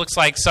oftentimes looks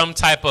like some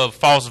type of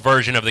false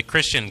version of the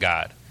Christian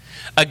God.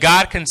 A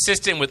God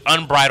consistent with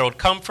unbridled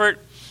comfort,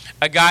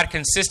 a God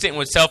consistent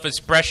with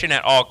self-expression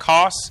at all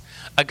costs,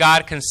 a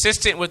God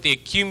consistent with the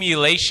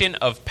accumulation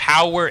of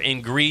power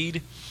and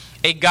greed,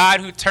 a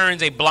God who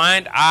turns a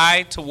blind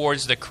eye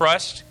towards the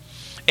crushed,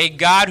 a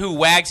God who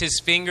wags his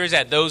fingers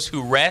at those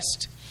who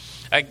rest,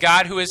 a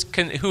God who is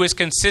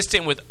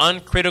consistent with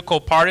uncritical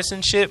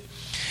partisanship,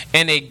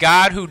 and a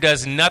God who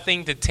does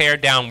nothing to tear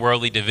down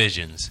worldly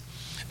divisions.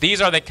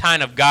 These are the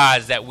kind of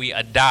gods that we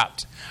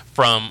adopt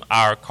from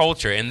our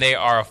culture, and they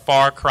are a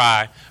far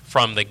cry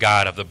from the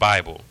God of the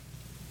Bible.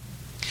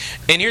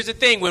 And here's the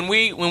thing, when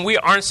we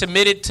aren't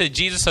submitted to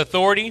Jesus'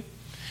 authority,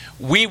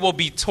 we will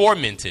be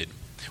tormented.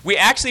 We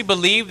actually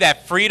believe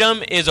that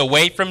freedom is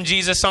away from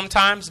Jesus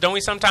sometimes. Don't we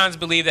sometimes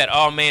believe that,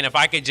 oh man, if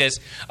I could just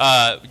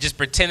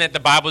pretend that the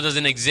Bible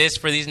doesn't exist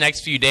for these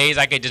next few days,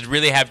 I could just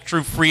really have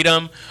true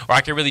freedom, or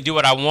I can really do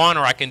what I want,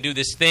 or I can do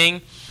this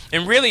thing.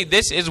 And really,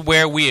 this is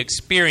where we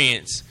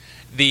experience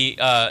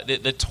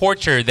the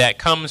torture that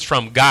comes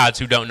from gods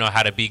who don't know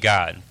how to be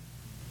God.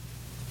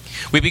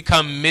 We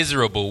become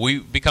miserable. We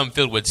become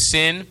filled with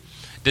sin,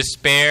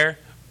 despair,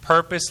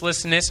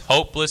 purposelessness,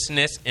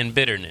 hopelessness, and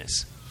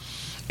bitterness.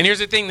 And here's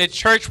the thing, the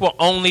church will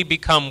only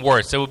become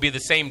worse. It will be the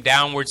same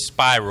downward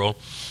spiral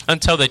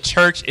until the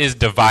church is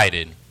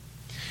divided.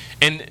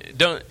 And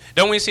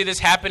don't we see this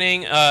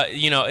happening,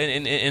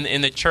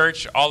 in the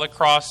church all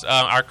across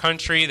our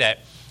country, that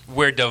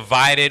we're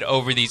divided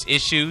over these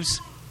issues?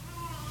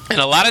 And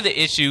a lot of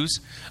the issues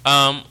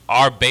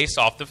are based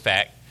off the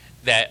fact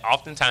that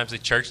oftentimes the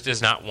church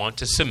does not want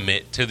to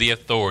submit to the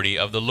authority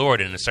of the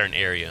Lord in a certain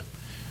area.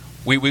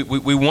 We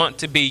want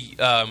to be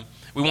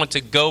we want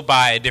to go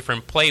by a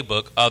different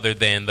playbook other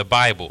than the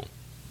Bible.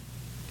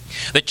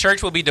 The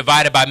church will be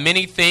divided by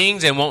many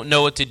things and won't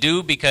know what to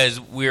do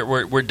because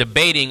we're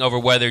debating over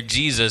whether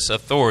Jesus'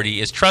 authority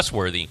is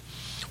trustworthy.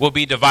 We'll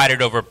be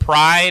divided over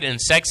pride and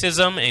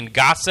sexism and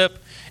gossip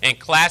and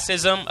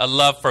classism, a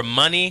love for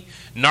money,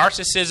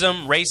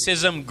 narcissism,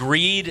 racism,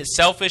 greed,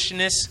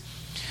 selfishness,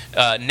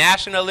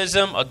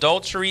 nationalism,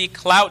 adultery,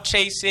 clout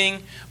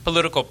chasing,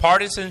 political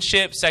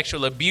partisanship,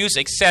 sexual abuse,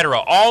 etc.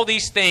 All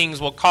these things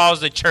will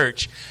cause the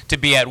church to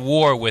be at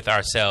war with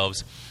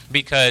ourselves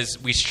because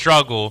we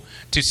struggle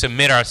to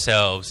submit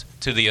ourselves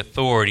to the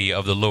authority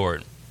of the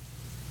Lord.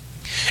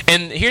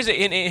 And here's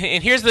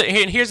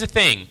the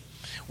thing.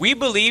 We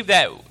believe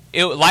that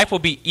life will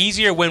be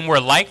easier when we're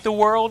like the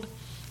world,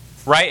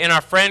 right? In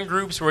our friend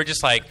groups, we're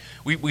just like,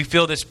 we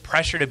feel this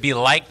pressure to be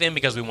like them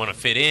because we want to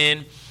fit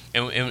in.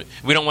 And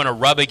we don't want to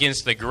rub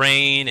against the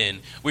grain.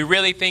 And we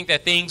really think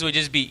that things would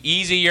just be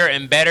easier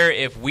and better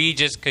if we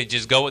could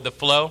just go with the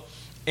flow.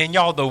 And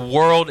y'all, the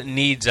world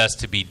needs us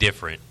to be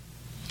different.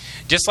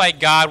 Just like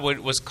God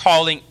was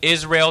calling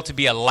Israel to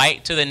be a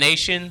light to the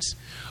nations,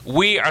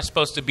 we are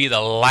supposed to be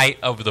the light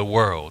of the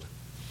world.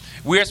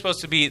 We are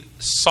supposed to be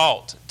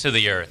salt to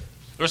the earth.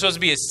 We're supposed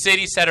to be a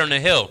city set on a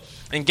hill.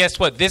 And guess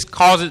what? This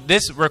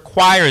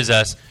requires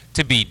us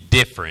to be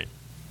different.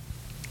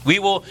 We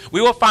will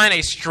find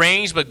a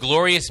strange but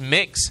glorious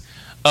mix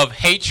of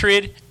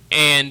hatred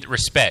and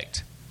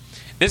respect.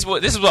 This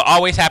is what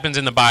always happens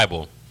in the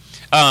Bible.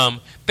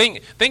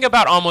 Think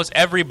about almost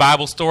every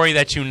Bible story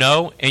that you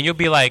know, and you'll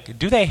be like,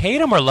 do they hate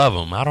him or love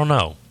him? I don't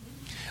know.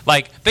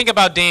 Like, think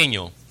about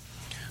Daniel.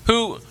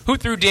 Who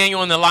threw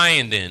Daniel in the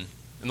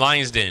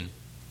lion's den?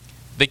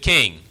 The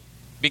king,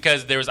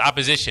 because there was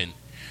opposition.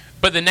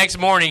 But the next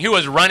morning, who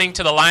was running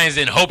to the lion's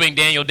den hoping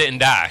Daniel didn't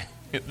die?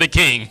 The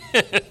king.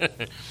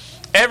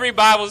 Every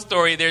Bible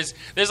story, there's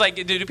like,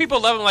 do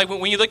people love him? Like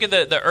when you look at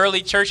the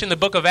early church in the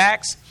book of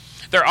Acts,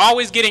 they're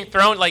always getting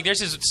thrown. Like there's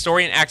this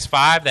story in Acts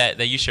 5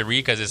 that you should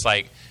read because it's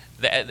like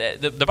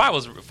the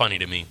Bible's funny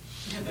to me.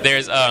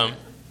 There's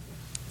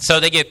so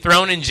they get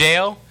thrown in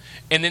jail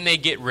and then they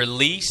get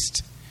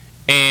released,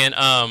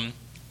 and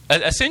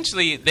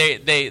essentially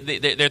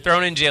they're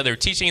thrown in jail. They're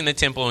teaching in the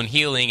temple and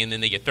healing, and then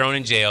they get thrown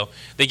in jail.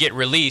 They get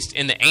released,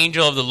 and the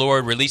angel of the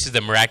Lord releases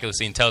them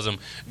miraculously and tells them,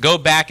 go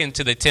back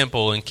into the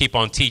temple and keep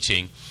on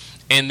teaching.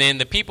 And then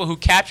the people who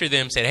captured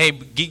them said, hey,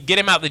 get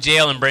him out of the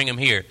jail and bring him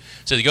here.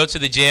 So they go to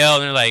the jail,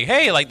 and they're like,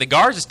 hey, like the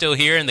guards are still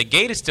here, and the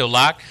gate is still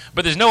locked,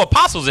 but there's no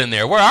apostles in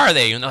there. Where are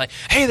they? And they're like,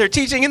 hey, they're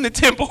teaching in the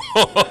temple.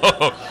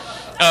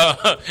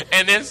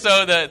 And then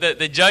so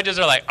the judges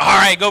are like, all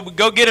right,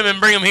 go get him and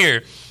bring him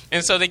here.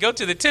 And so they go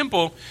to the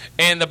temple,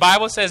 and the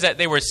Bible says that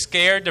they were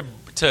scared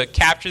to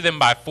capture them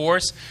by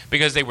force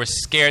because they were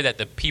scared that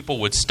the people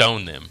would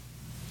stone them.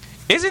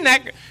 Isn't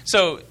that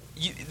so?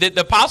 The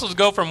apostles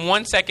go from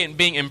 1 second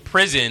being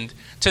imprisoned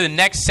to the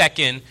next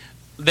second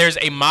there's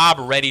a mob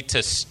ready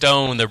to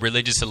stone the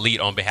religious elite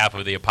on behalf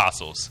of the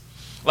apostles.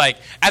 Like,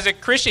 as a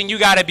Christian, you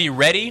got to be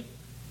ready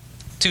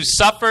to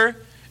suffer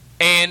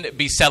and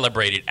be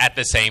celebrated at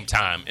the same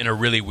time in a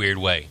really weird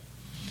way.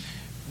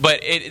 But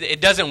it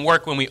doesn't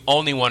work when we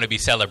only want to be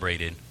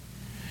celebrated.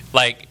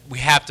 Like, we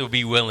have to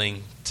be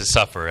willing to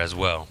suffer as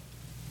well.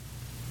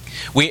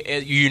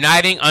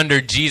 Uniting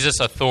under Jesus'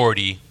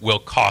 authority will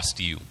cost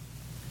you.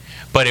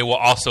 But it will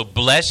also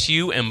bless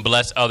you and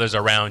bless others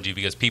around you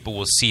because people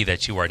will see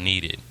that you are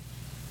needed.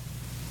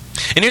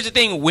 And here's the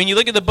thing. When you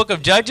look at the book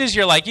of Judges,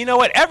 you're like, you know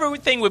what?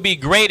 Everything would be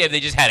great if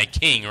they just had a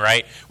king,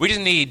 right? We just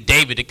need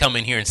David to come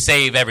in here and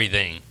save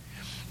everything.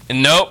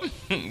 And nope.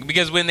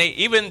 Because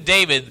even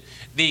David,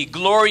 the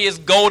glorious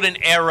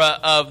golden era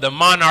of the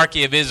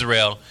monarchy of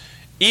Israel,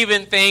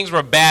 even things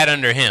were bad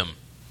under him,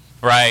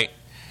 right?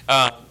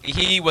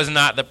 He was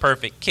not the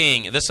perfect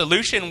king. The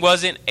solution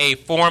wasn't a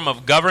form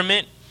of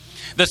government.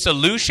 The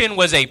solution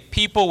was a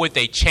people with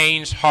a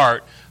changed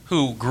heart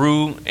who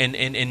grew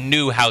and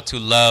knew how to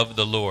love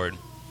the Lord,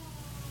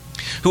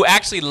 who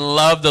actually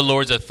loved the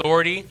Lord's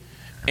authority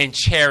and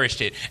cherished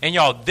it. And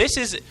y'all, this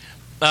is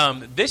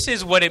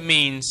what it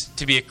means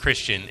to be a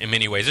Christian in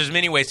many ways. There's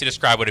many ways to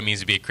describe what it means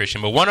to be a Christian,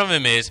 but one of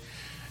them is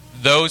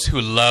those who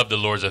love the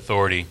Lord's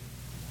authority.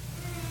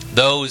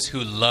 Those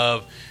who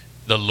love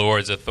the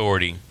Lord's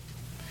authority.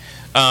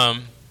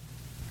 Does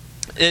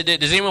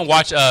anyone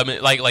watch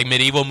like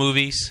medieval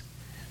movies?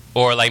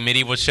 Or like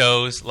medieval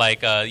shows, like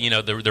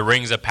the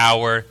Rings of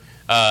Power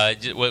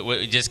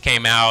just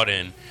came out,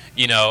 and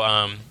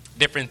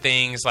different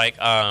things like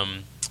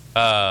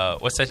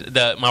what's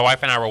that? My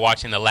wife and I were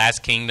watching The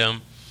Last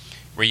Kingdom,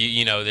 where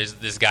there's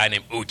this guy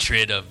named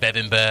Uhtred of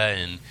Bebbanba,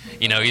 and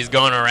he's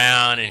going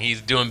around and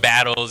he's doing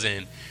battles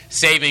and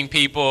saving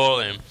people,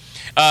 and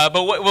But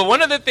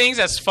one of the things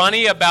that's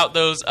funny about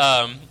those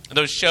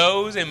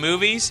shows and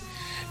movies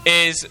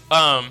is,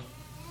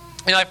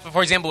 like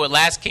for example, with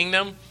Last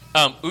Kingdom,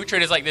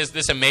 Uhtred is like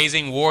this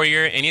amazing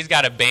warrior, and he's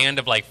got a band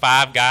of like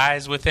 5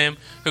 guys with him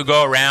who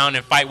go around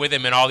and fight with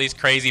him in all these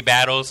crazy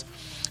battles.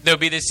 There'll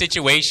be this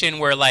situation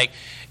where like,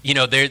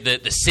 the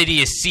city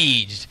is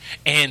sieged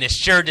and it's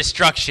sure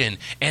destruction,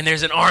 and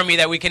there's an army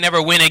that we can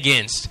never win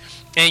against.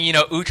 And,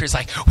 Uhtred's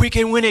like, we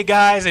can win it,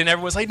 guys. And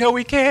everyone's like, no,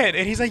 we can't.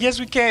 And he's like, yes,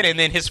 we can. And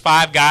then his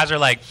 5 guys are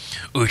like,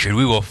 Uhtred,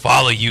 we will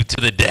follow you to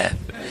the death.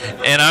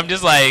 And I'm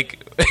just like,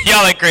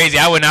 y'all are crazy.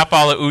 I would not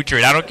follow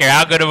Uhtred. I don't care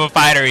how good of a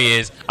fighter he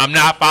is. I'm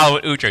not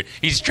following Uhtred.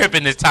 He's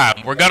tripping this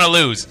time. We're going to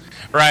lose,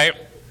 right?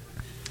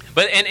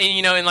 But, and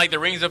in like the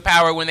Rings of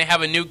Power, when they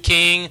have a new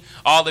king,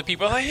 all the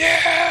people are like,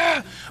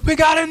 yeah, we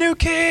got a new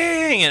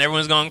king. And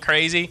everyone's going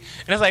crazy.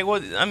 And it's like,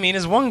 well, I mean,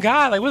 it's one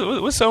guy. Like,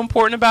 what's so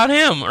important about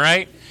him,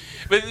 right?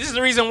 But this is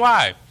the reason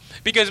why.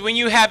 Because when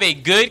you have a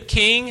good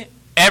king,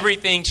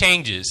 everything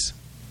changes.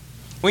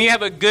 When you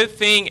have a good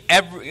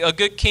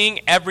king,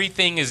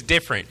 everything is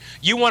different.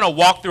 You want to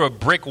walk through a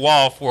brick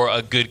wall for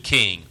a good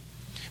king.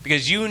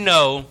 Because you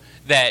know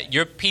that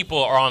your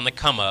people are on the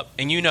come up,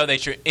 and you know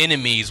that your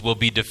enemies will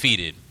be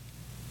defeated.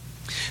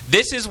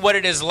 This is what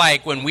it is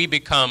like when we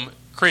become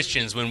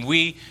Christians, when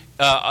we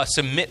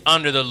submit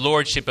under the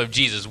lordship of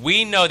Jesus.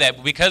 We know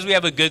that because we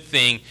have a good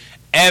king,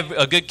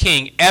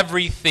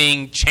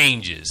 everything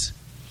changes.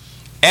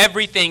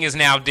 Everything is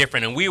now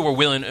different, and we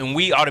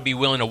ought to be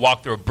willing to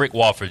walk through a brick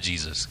wall for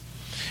Jesus.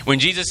 When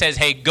Jesus says,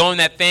 hey, go in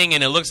that thing,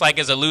 and it looks like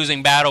it's a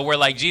losing battle, we're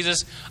like,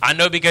 Jesus, I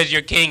know because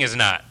your king is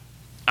not.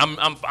 I'm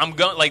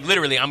going, like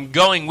literally, I'm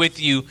going with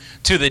you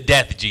to the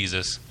death,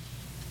 Jesus.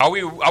 Are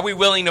we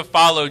willing to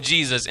follow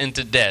Jesus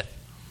into death?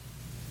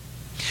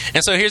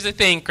 And so here's the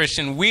thing,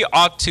 Christian, we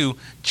ought to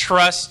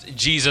trust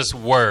Jesus'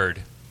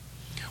 word.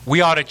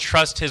 We ought to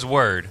trust his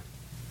word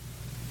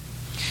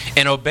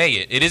and obey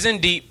it. It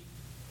isn't deep.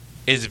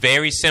 It's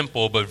very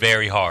simple, but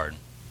very hard.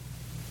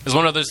 It's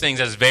one of those things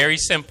that's very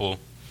simple,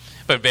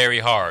 but very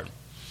hard.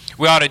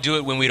 We ought to do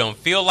it when we don't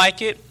feel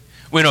like it,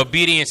 when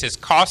obedience is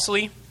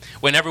costly,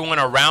 when everyone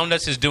around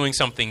us is doing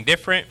something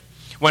different,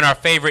 when our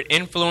favorite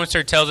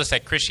influencer tells us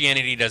that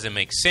Christianity doesn't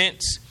make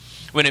sense,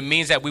 when it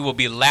means that we will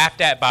be laughed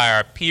at by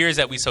our peers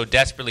that we so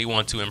desperately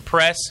want to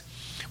impress,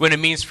 when it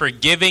means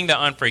forgiving the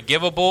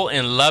unforgivable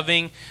and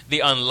loving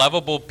the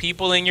unlovable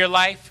people in your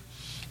life,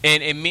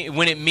 and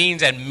when it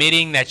means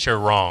admitting that you're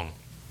wrong.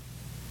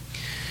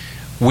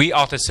 We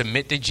ought to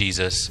submit to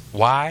Jesus.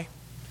 Why?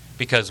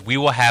 Because we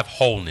will have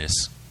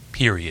wholeness,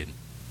 period.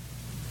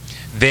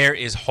 There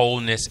is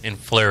wholeness and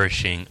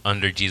flourishing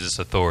under Jesus'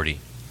 authority.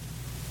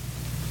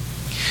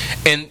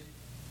 And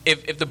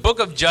if the book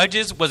of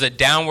Judges was a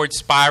downward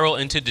spiral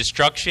into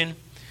destruction,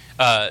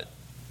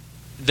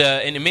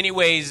 in many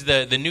ways,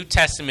 the New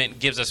Testament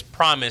gives us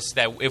promise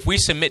that if we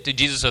submit to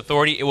Jesus'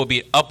 authority, it will be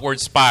an upward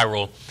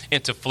spiral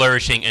into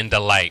flourishing and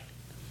delight.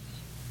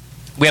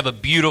 We have a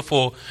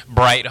beautiful,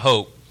 bright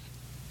hope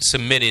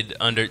submitting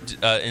under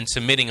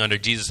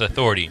Jesus'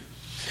 authority.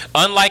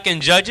 Unlike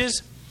in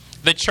Judges,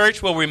 the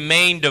church will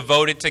remain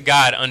devoted to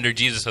God under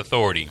Jesus'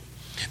 authority.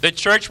 The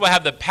church will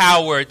have the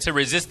power to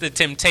resist the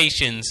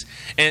temptations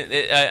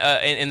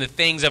and the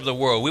things of the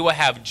world. We will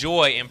have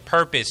joy and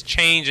purpose,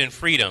 change and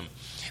freedom.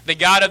 The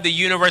God of the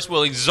universe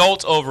will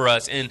exult over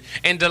us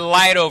and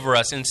delight over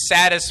us and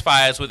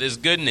satisfy us with his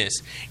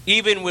goodness,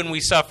 even when we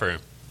suffer.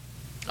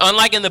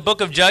 Unlike in the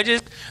book of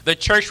Judges, the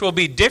church will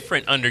be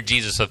different under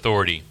Jesus'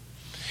 authority.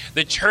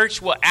 The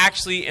church will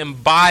actually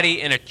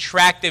embody an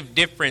attractive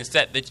difference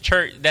that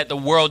the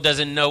world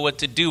doesn't know what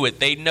to do with.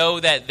 They know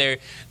that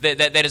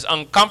that is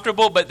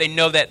uncomfortable, but they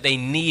know that they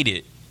need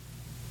it.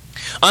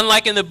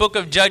 Unlike in the book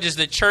of Judges,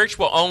 the church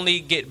will only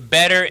get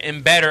better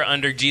and better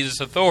under Jesus'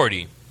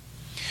 authority.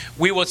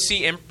 We will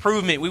see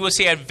improvement. We will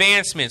see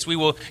advancements. We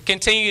will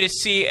continue to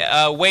see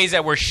ways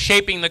that we're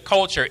shaping the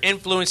culture,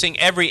 influencing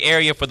every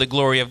area for the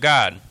glory of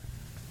God.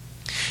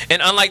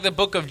 And unlike the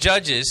book of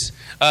Judges,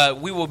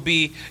 we will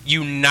be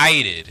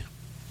united.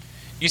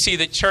 You see,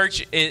 the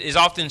church is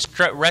often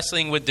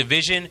wrestling with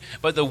division,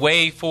 but the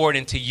way forward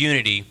into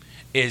unity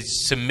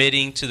is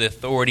submitting to the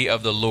authority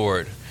of the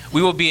Lord.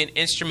 We will be an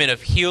instrument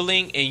of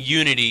healing and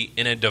unity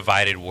in a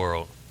divided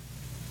world.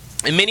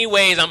 In many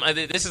ways,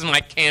 this is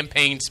my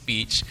campaign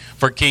speech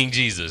for King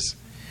Jesus,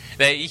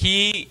 that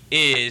he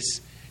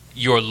is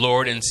your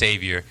Lord and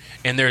Savior,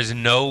 and there's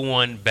no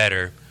one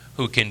better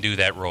who can do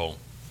that role.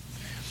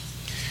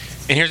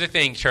 And here's the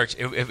thing, church.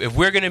 If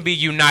we're going to be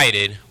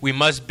united, we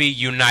must be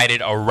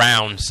united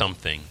around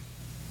something.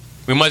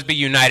 We must be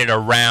united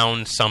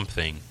around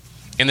something.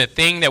 And the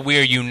thing that we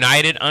are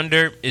united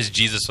under is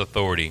Jesus'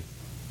 authority.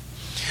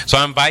 So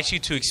I invite you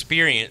to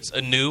experience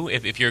anew,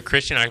 if you're a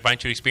Christian, I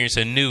invite you to experience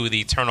anew the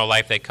eternal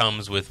life that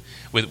comes with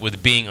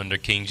being under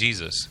King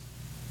Jesus.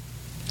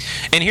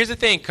 And here's the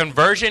thing.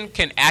 Conversion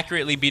can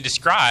accurately be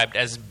described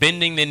as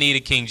bending the knee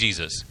to King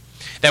Jesus.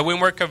 That when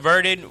we're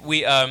converted,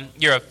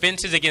 your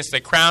offenses against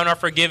the crown are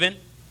forgiven.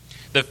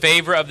 The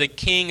favor of the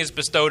king is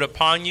bestowed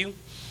upon you.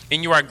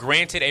 and you are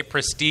granted a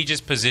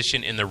prestigious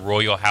position in the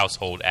royal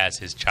household as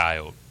his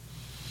child.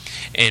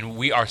 And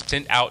we are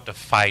sent out to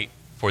fight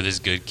for this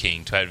good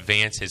king, to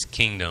advance his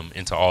kingdom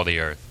into all the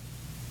earth.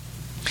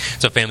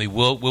 So family,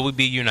 will we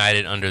be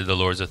united under the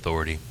Lord's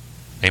authority?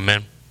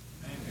 Amen?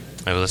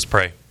 Amen. Let's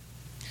pray.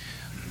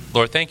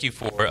 Lord, thank you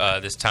for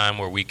this time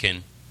where we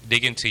can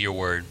dig into your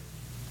word.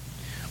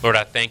 Lord,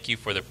 I thank you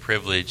for the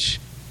privilege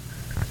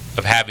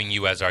of having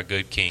you as our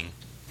good king.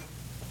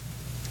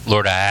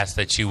 Lord, I ask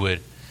that you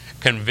would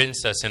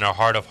convince us in our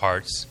heart of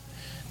hearts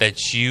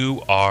that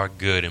you are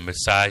good, and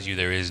besides you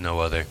there is no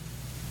other.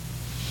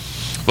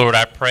 Lord,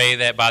 I pray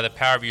that by the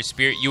power of your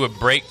Spirit, you would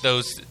break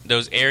those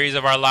areas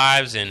of our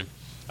lives and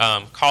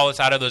call us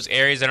out of those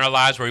areas in our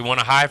lives where we want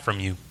to hide from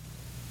you.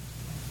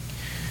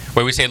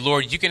 Where we say,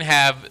 Lord, you can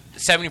have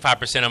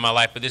 75% of my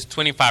life, but this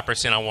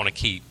 25% I want to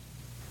keep.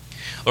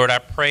 Lord, I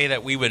pray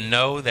that we would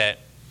know that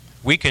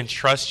we can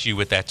trust you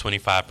with that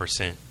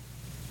 25%.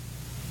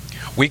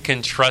 We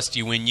can trust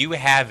you. When you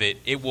have it,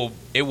 it will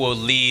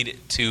lead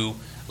to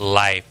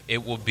life.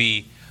 It will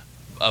be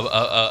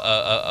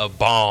a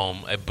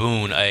balm, a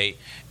boon,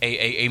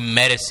 a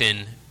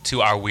medicine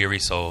to our weary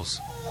souls.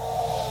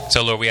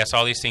 So, Lord, we ask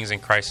all these things in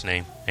Christ's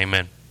name.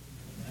 Amen.